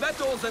precious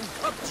metals and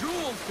cut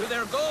jewels to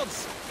their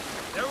gods.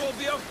 There will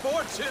be a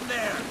fortune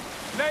there.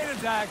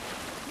 Later, Dag.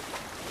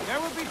 There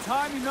will be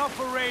time enough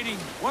for raiding,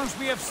 once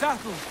we have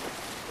settled.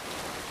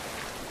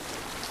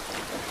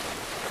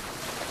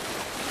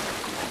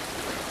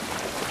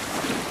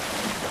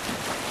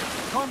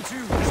 Come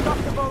to, stop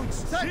the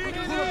boats!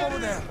 Pull up over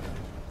there!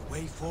 The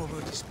way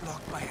forward is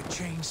blocked by a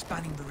chain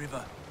spanning the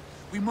river.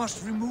 We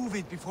must remove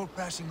it before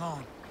passing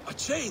on. A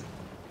chain?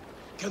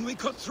 Can we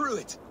cut through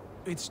it?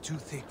 It's too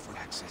thick for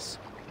access.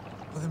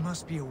 But there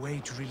must be a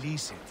way to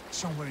release it,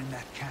 somewhere in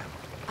that camp.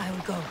 I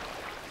will go.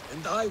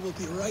 And I will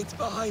be right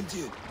behind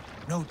you.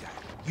 No, Dad.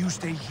 You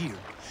stay here.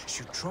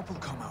 Should trouble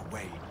come our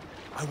way,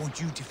 I want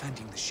you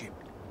defending the ship.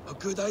 A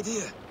good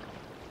idea.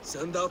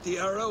 Send out the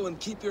arrow and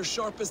keep your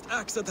sharpest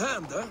axe at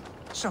hand, huh?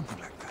 Something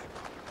like that.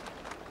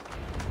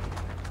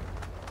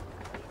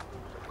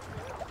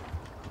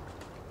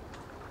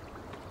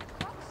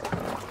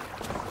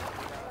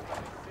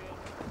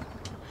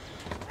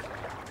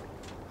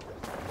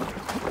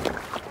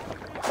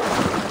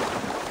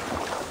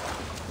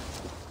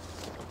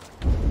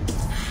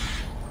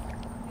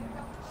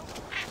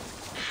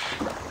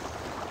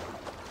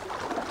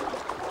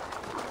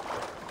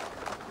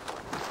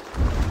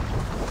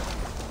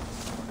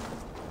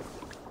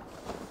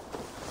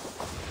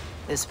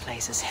 This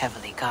place is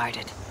heavily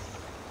guarded.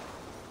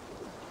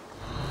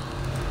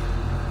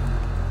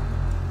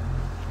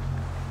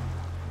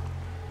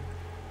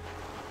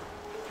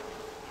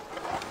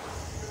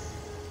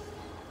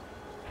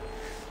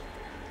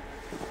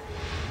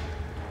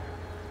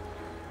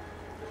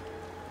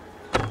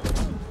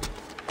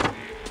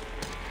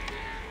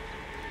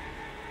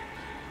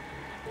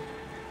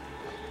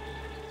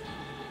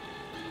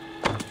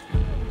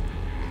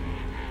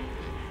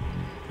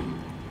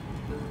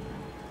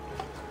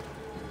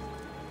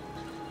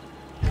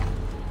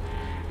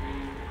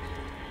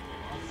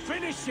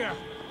 Finish you!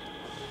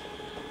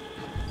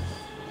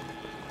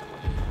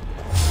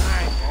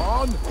 Hang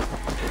on!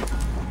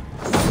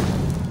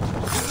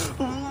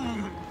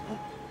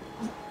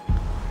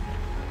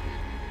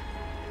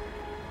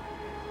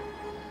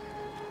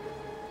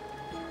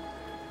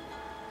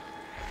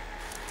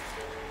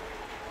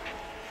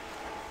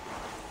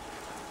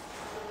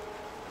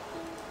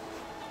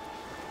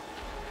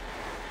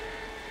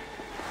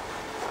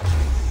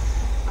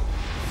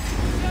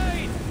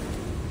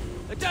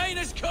 Dane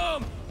has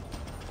come!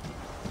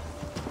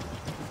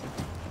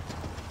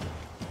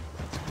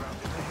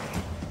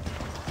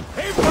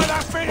 Aim for the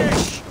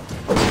finish!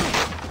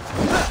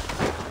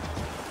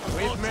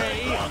 With me,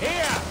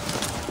 here!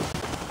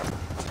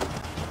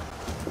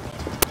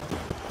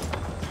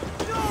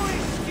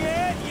 Don't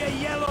scared, you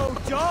yellow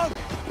dog!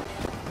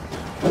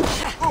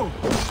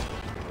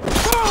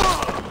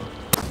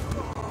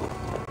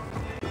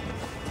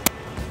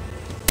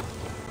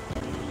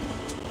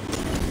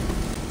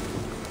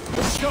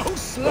 So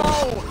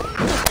slow!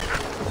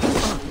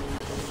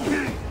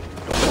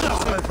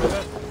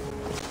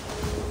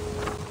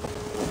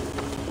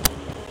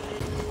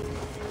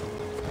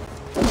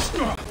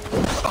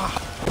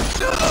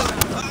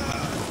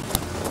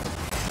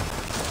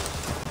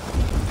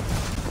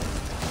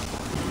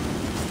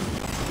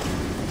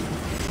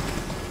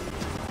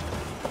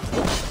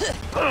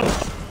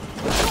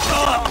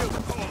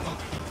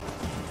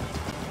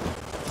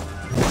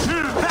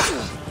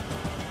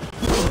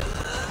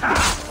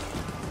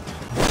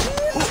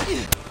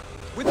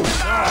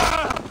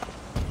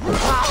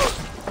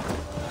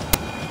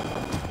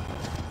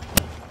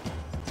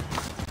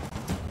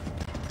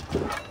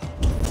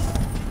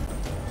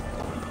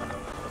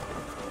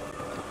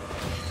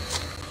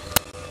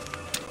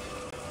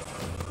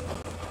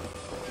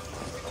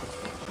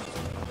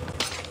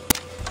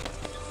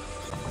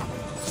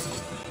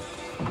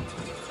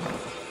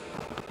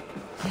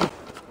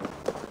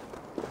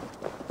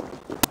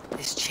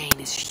 This chain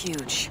is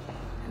huge,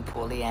 and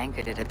poorly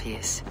anchored it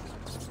appears.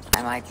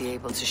 I might be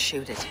able to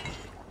shoot it.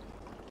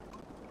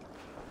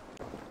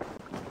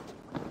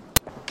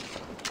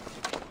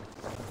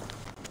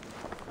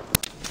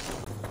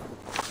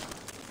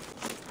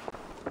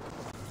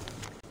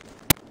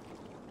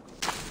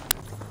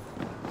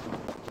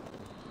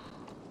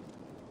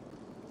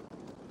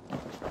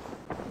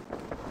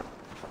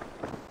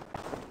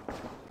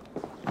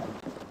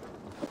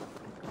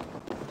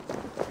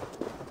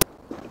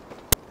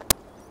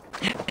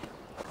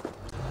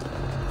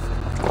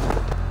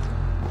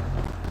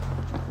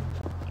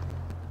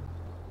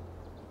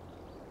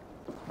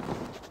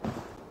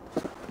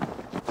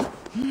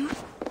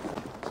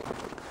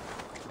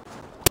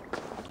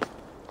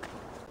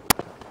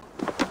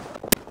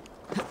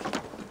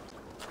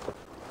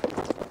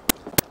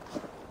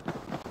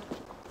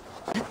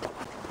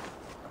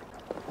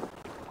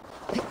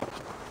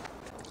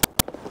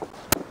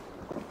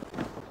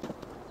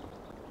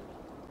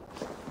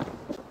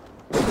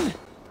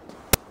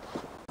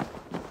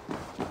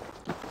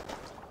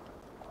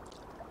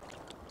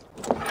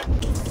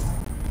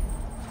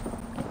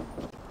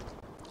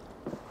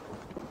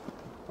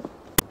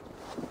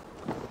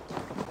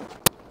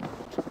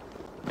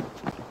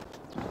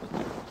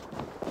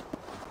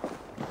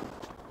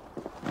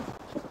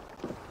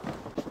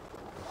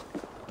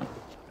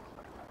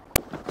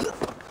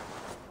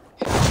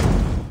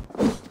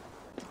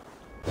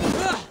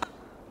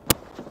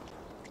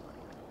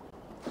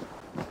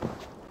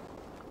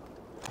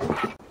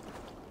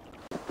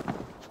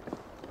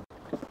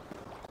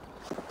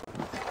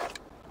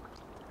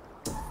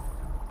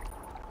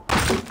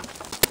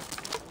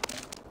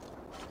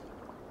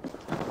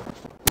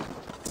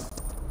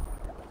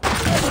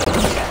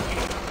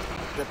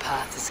 The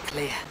path is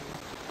clear.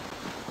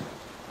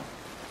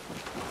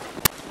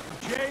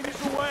 Jane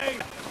is away!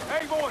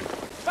 Hey, boy!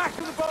 Back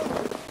to the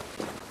boat!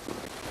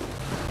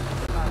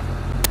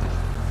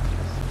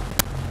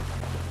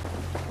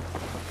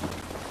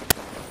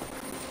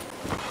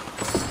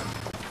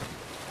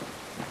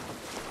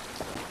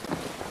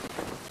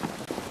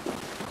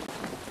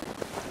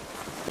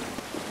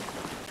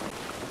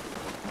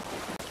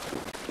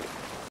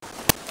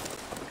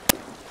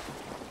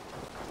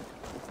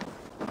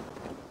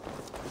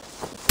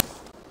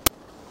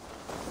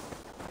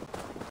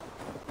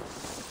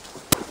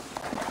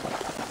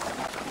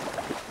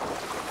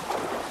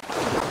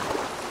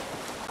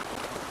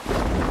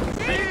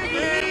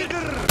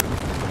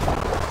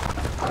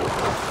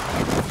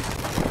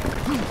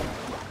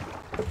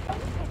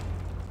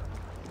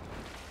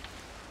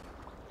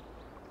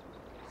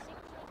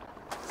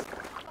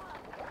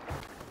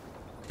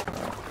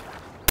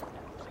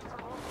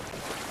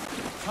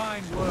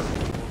 Fine work.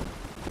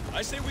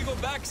 I say we go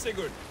back,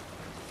 Sigurd.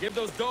 Give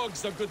those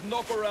dogs a good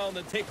knock around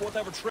and take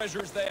whatever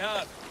treasures they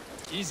have.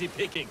 Easy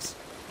pickings.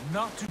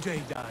 Not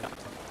today, Dad.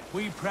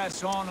 We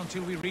press on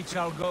until we reach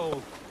our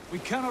goal. We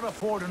cannot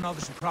afford another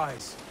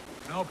surprise.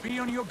 Now be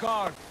on your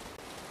guard.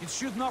 It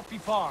should not be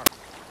far.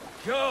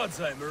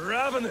 Gods, I'm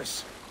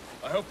ravenous.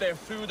 I hope they have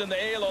food and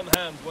ale on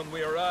hand when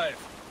we arrive.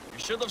 You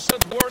should have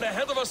sent word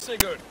ahead of us,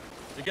 Sigurd,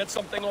 to get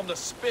something on the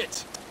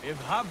spit. If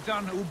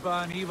Halfdan,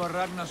 Ubba and Ivar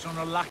Ragnarsson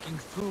are lacking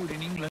food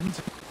in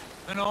England,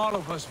 then all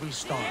of us will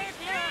starve.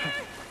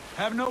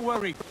 Have no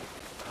worry.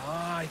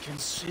 Ah, I can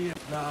see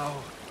it now.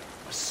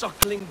 A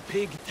suckling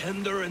pig,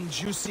 tender and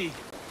juicy,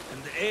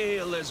 and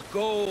ale as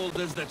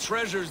gold as the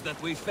treasures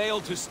that we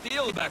failed to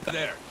steal back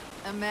there.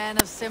 A man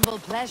of simple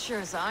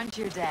pleasures, aren't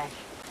you, Dak?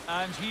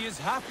 And he is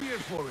happier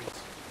for it.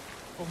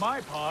 For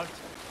my part,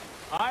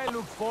 I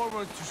look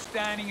forward to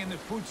standing in the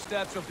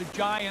footsteps of the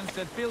giants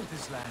that built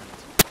this land.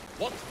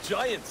 What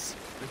giants?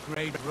 The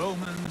great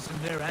Romans and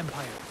their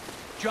empire.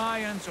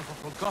 Giants of a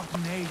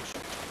forgotten age.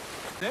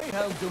 They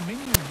held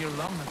dominion here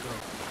long ago,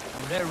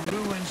 and their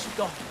ruins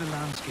dot the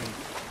landscape.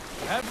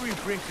 Every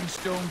brick and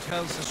stone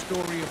tells a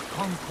story of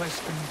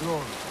conquest and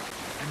glory.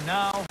 And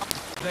now,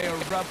 they are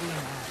rubble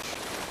and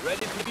ash.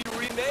 Ready to be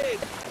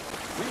remade.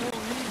 We will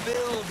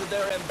rebuild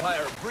their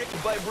empire, brick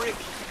by brick.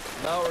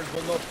 And ours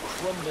will not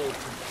crumble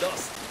to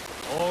dust.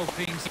 All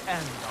things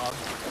end, Og.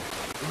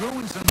 The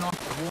ruins are not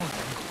a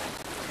warning.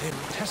 They are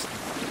a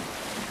testament.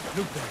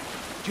 Look there,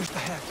 just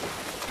ahead.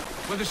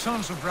 Where the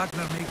sons of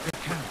Ragnar make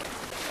their camp.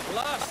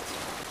 Last,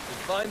 we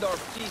find our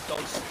feet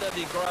on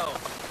steady ground.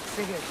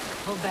 Sigurd,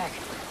 pull back.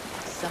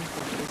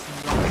 Something is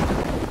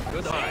wrong.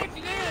 Good eye.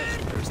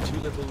 There's too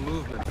little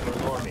movement for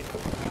an army.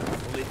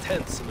 Only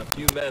tents and a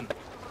few men.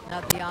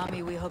 Not the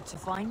army we hope to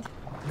find?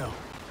 No.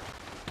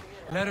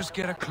 Let us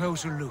get a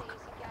closer look.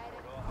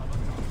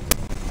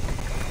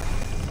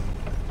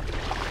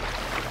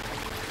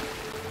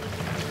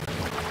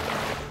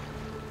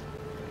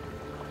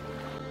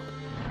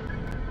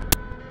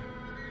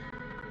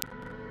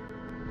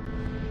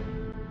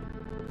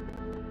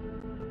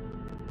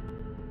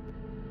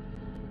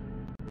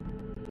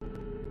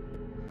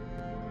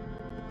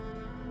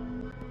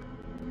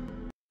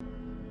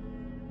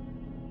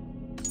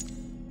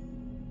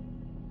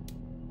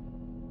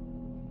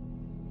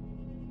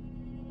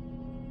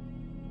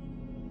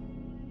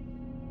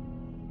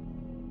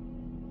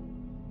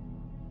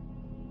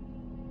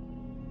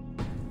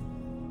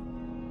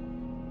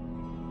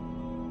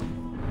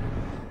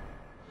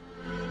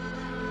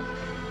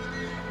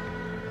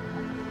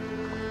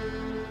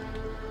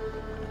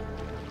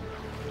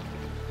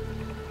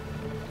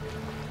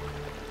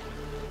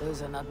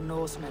 Those are not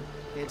Norsemen.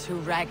 They're too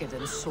ragged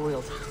and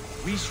soiled.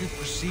 We should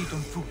proceed on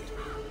foot,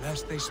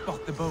 lest they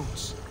spot the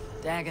boats.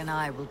 Dag and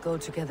I will go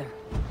together.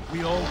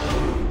 We all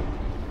go.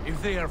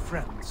 If they are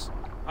friends,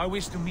 I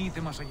wish to meet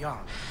them as a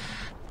Jarl.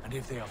 And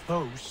if they are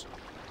foes,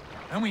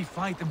 then we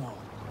fight them all,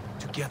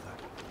 together.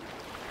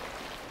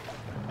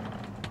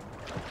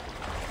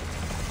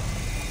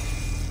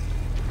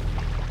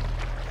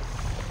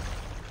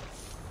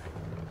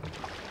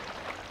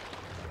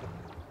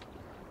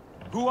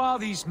 Who are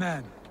these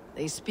men?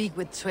 They speak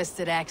with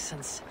twisted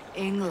accents.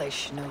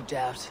 English, no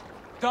doubt.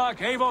 Dag,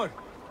 Eivor!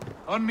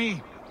 On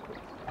me!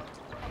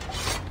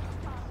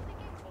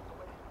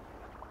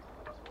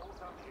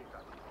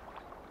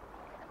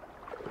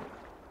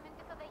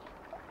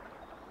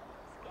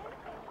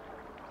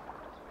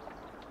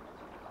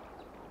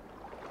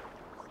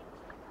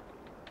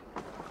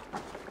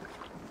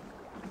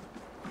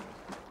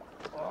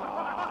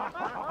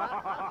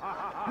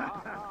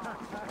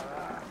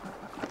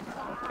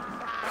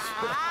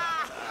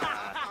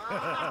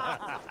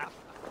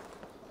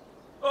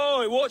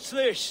 Oi, what's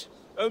this?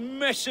 A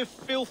mess of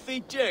filthy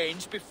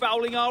Danes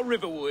befouling our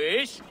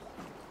riverways?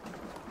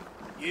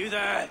 You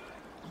there.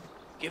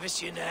 Give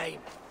us your name.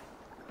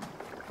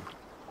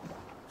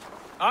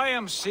 I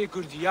am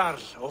Sigurd Jarl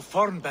of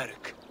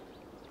Fornberg.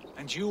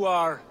 And you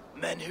are...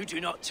 Men who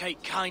do not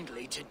take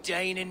kindly to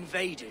Dane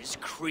invaders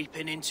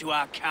creeping into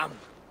our camp.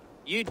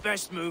 You'd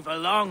best move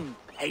along,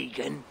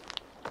 pagan.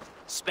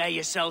 Spare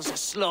yourselves a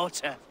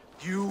slaughter.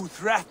 You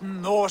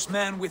threaten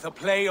Norsemen with a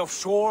play of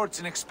swords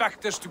and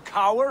expect us to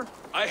cower?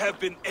 I have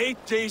been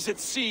 8 days at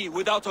sea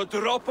without a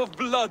drop of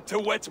blood to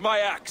wet my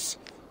axe.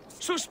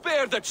 So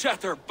spare the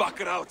chatter,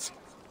 buckerout,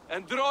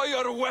 and draw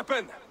your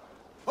weapon.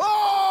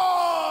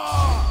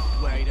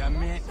 Oh! Wait a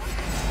minute.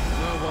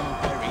 No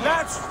one bury.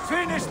 Let's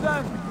finish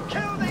them!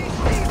 Kill these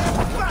heathen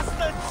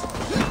bastards!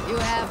 You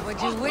have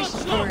what you wished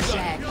for,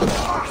 Jack.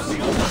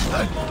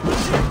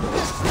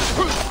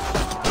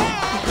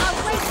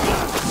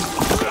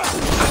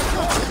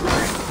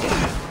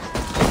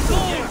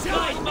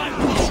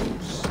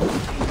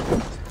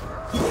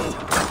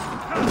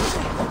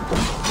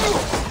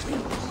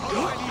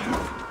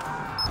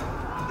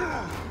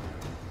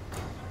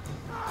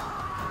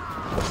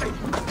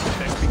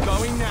 Let's be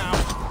going now.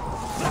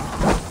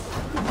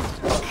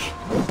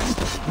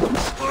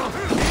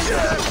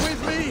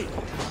 With me.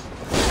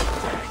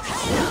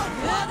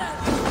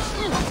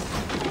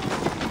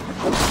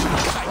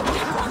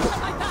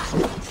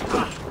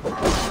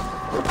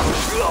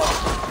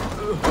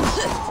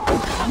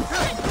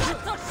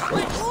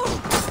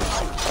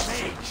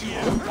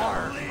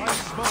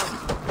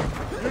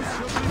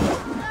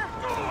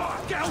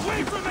 Get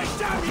away from me,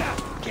 damn ya!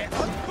 Get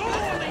on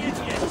board,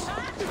 idiots!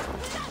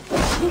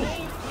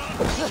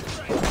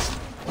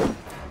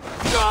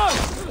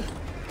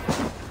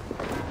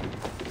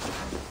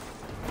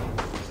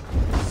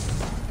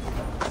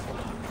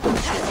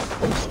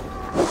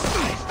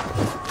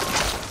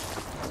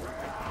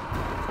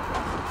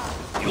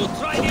 You'll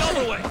try the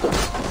other way.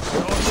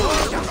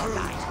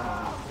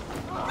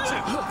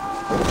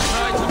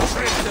 Try to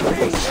trick the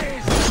beast.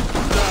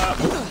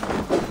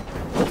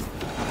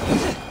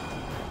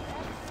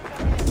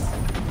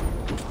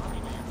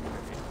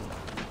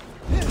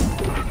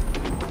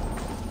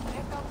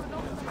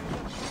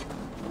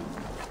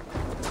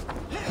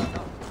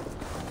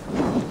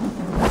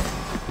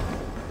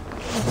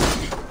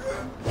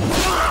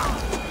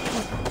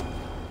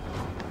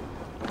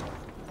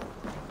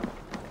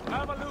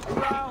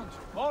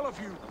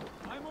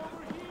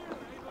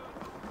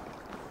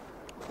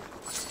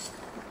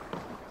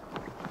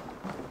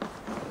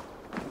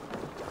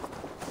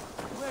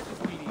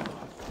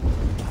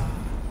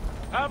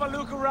 Have a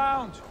look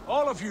around,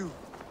 all of you.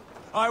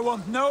 I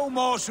want no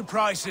more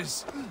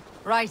surprises.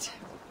 Right.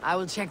 I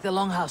will check the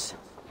longhouse.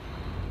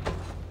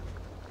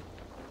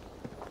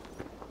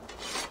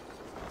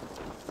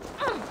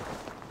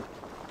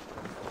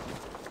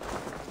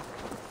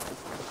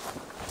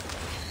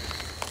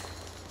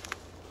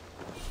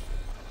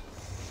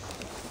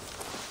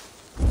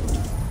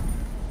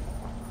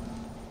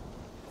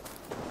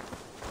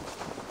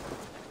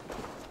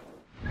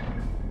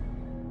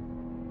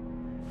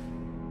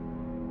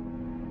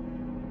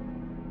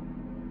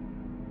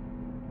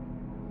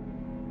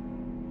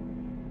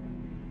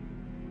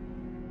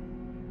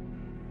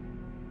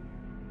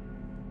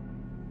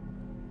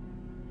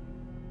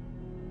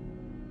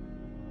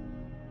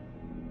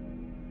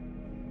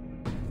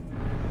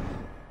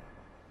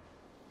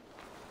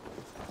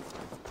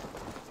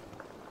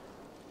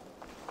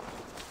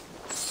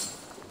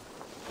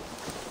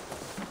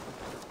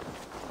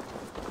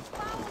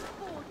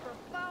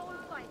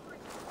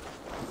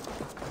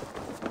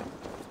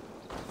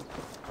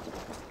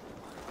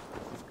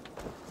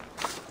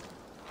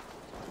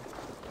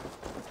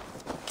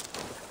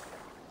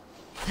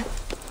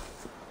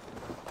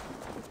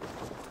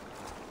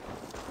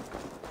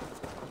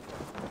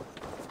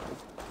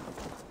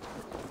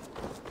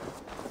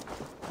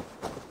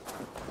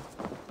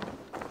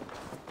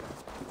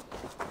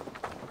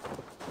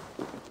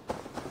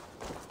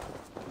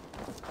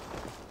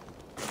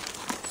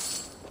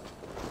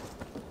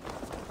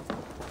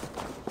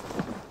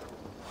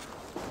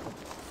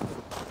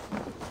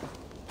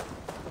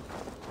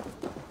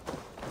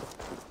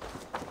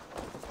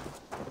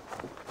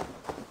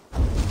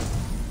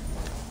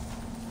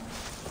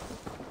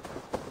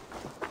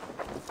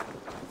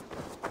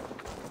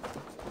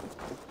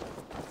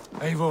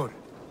 Eivor,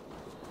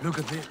 look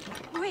at this.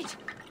 Wait!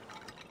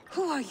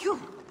 Who are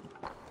you?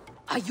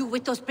 Are you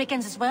with those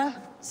brigands as well?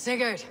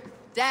 Sigurd,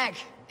 Dag,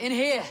 in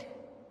here.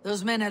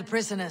 Those men had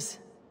prisoners.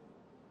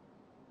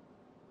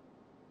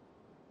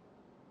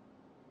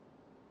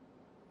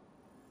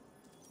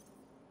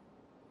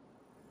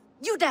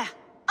 You there!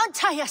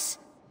 Untie us!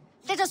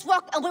 Let us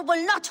walk and we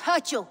will not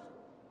hurt you!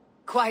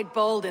 Quite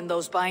bold in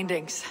those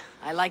bindings.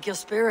 I like your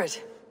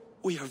spirit.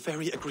 We are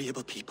very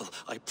agreeable people,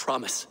 I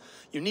promise.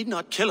 You need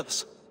not kill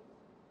us.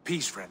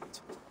 Peace,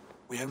 friend.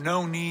 We have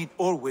no need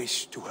or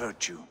wish to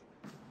hurt you.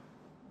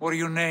 What are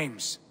your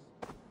names?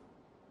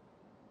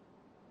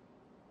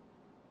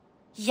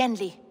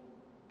 Yenli.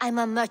 I'm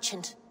a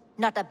merchant,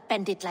 not a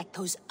bandit like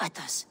those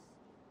others.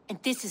 And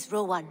this is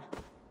Rowan.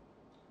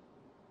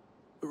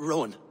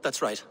 Rowan,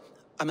 that's right.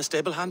 I'm a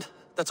stable hand,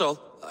 that's all.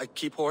 I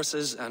keep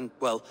horses and,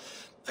 well,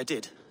 I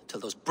did, till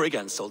those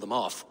brigands sold them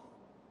off.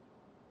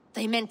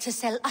 They meant to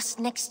sell us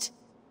next,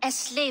 as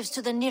slaves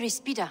to the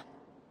nearest bidder.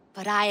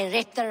 But I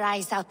ripped their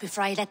eyes out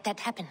before I let that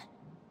happen.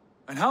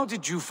 And how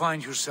did you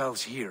find yourselves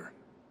here?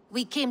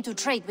 We came to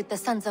trade with the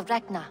Sons of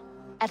Ragnar,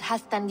 at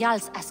Halfdan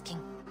Jarl's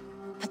asking.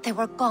 But they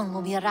were gone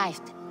when we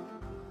arrived.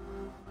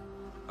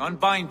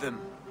 Unbind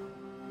them.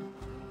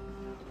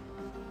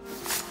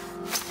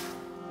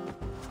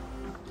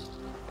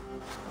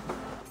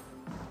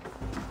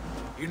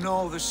 You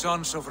know the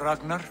Sons of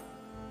Ragnar?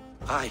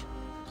 Aye.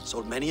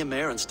 Sold many a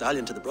mare and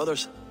stallion to the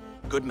brothers.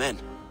 Good men.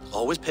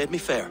 Always paid me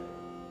fair.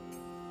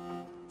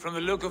 From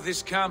the look of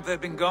this camp,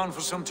 they've been gone for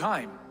some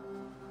time.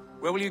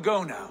 Where will you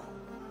go now?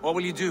 What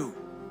will you do?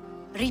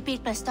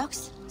 Rebuild my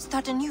stocks,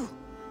 start anew.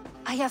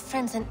 I have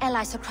friends and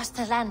allies across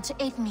the land to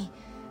aid me,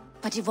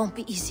 but it won't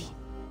be easy.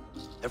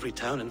 Every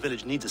town and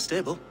village needs a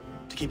stable,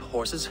 to keep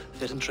horses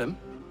fit and trim.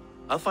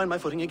 I'll find my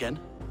footing again,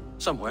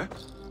 somewhere.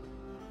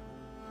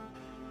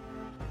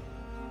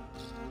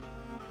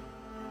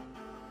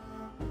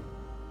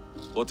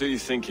 What are you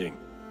thinking?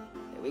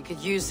 We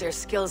could use their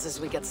skills as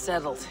we get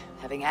settled.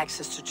 Having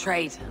access to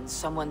trade and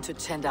someone to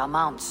tend our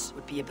mounts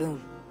would be a boon.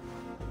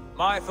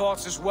 My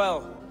thoughts as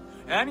well.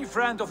 Any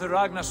friend of the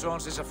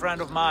Ragnarsons is a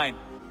friend of mine.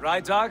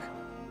 Right, Dag?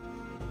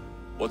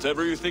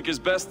 Whatever you think is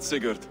best,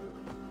 Sigurd.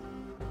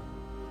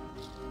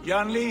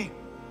 Janli,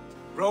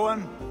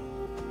 Rowan,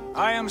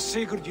 I am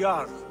Sigurd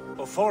Jarl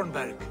of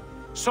Fornberg,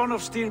 son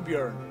of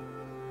Styrbjörn.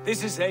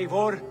 This is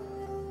Eivor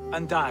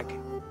and Dag.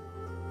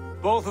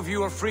 Both of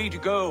you are free to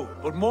go,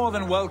 but more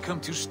than welcome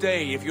to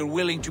stay if you're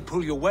willing to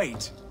pull your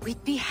weight.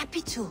 We'd be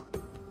happy to,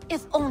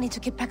 if only to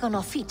get back on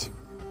our feet.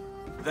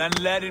 Then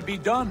let it be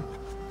done.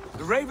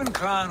 The Raven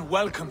Clan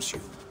welcomes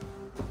you.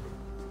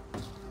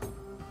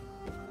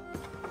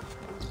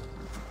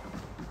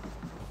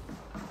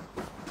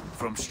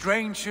 From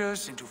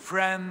strangers into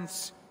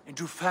friends,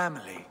 into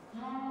family.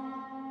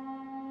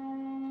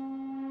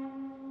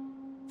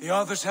 The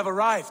others have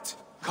arrived.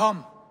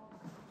 Come.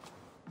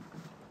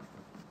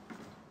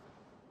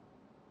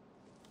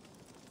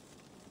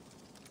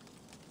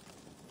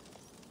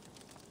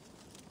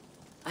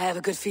 I have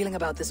a good feeling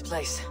about this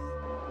place.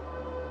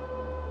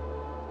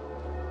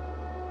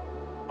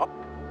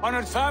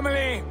 Honored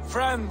family,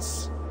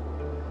 friends,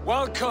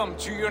 welcome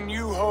to your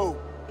new home.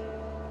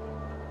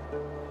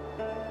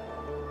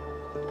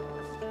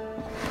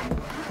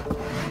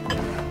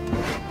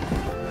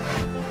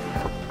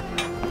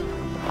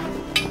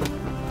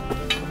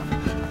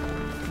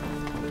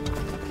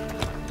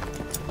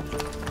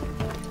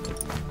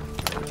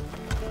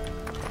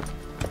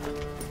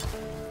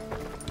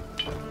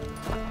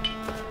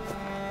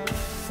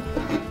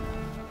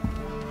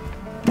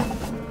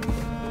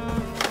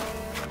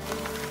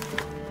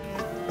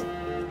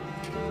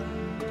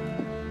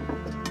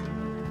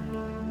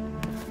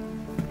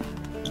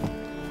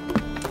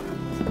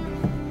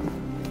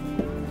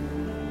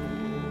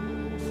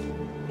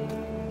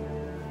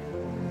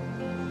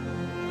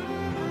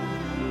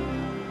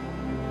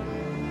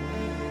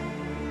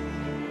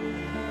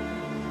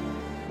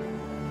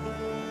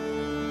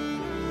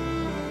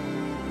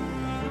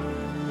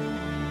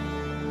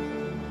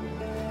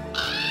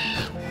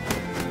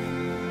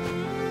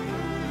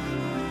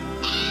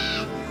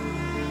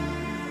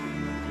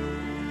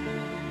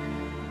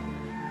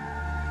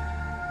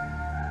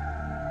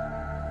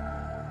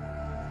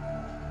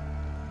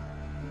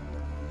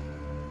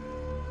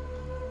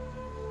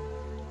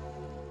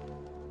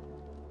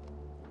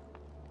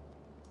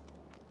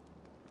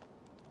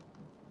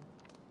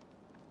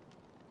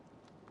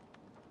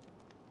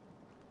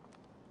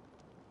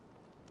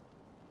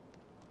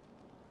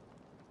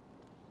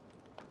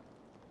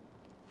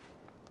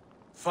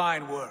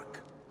 Fine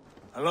work.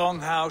 A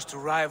longhouse to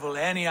rival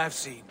any I've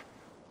seen.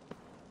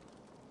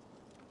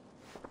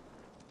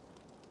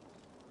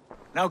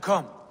 Now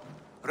come.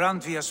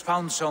 Randvi has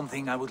found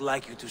something I would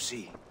like you to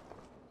see.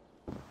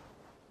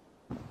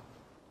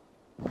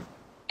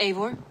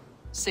 Eivor,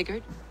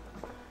 Sigurd,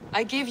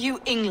 I give you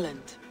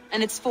England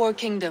and its 4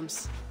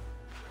 kingdoms.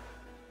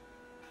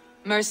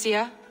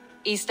 Mercia,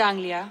 East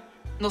Anglia,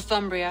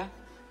 Northumbria,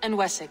 and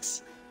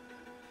Wessex.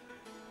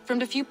 From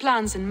the few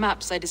plans and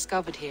maps I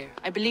discovered here,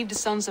 I believe the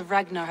Sons of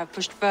Ragnar have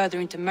pushed further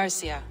into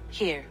Mercia,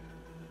 here.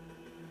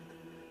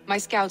 My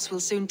scouts will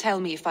soon tell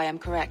me if I am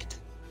correct.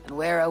 And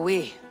where are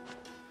we?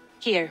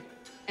 Here,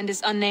 in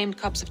this unnamed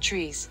copse of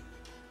trees.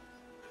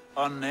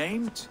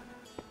 Unnamed?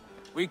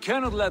 We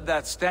cannot let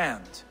that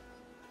stand.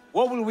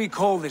 What will we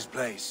call this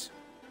place?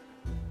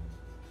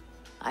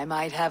 I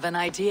might have an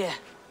idea.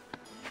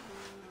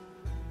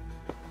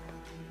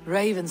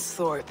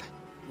 Ravensthorpe,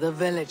 the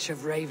village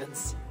of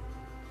ravens.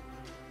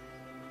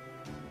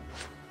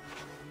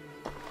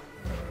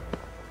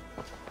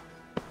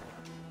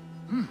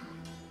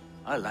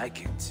 I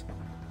like it.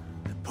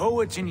 The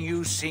poet in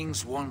you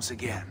sings once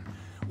again.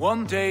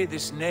 One day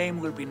this name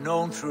will be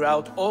known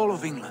throughout all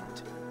of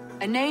England.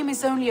 A name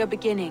is only a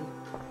beginning.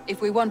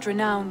 If we want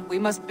renown, we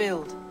must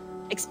build,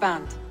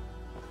 expand.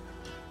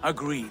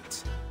 Agreed.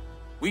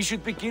 We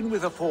should begin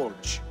with a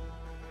forge.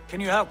 Can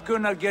you help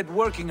Gunnar get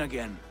working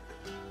again?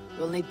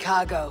 We'll need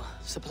cargo,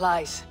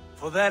 supplies.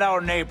 For that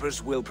our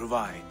neighbors will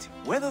provide,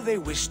 whether they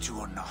wish to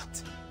or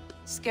not.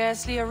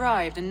 Scarcely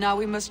arrived, and now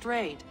we must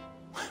raid.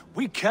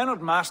 We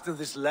cannot master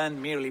this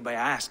land merely by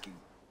asking.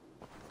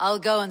 I'll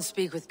go and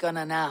speak with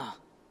Gunnar now.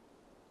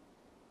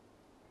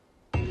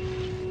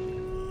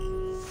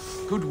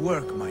 Good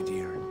work, my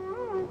dear.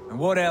 And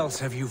what else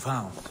have you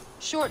found?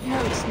 Short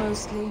notes,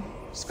 mostly.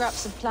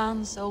 Scraps of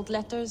plans, old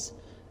letters,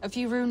 a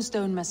few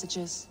runestone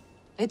messages.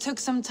 It took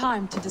some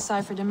time to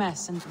decipher the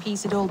mess and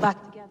piece it all back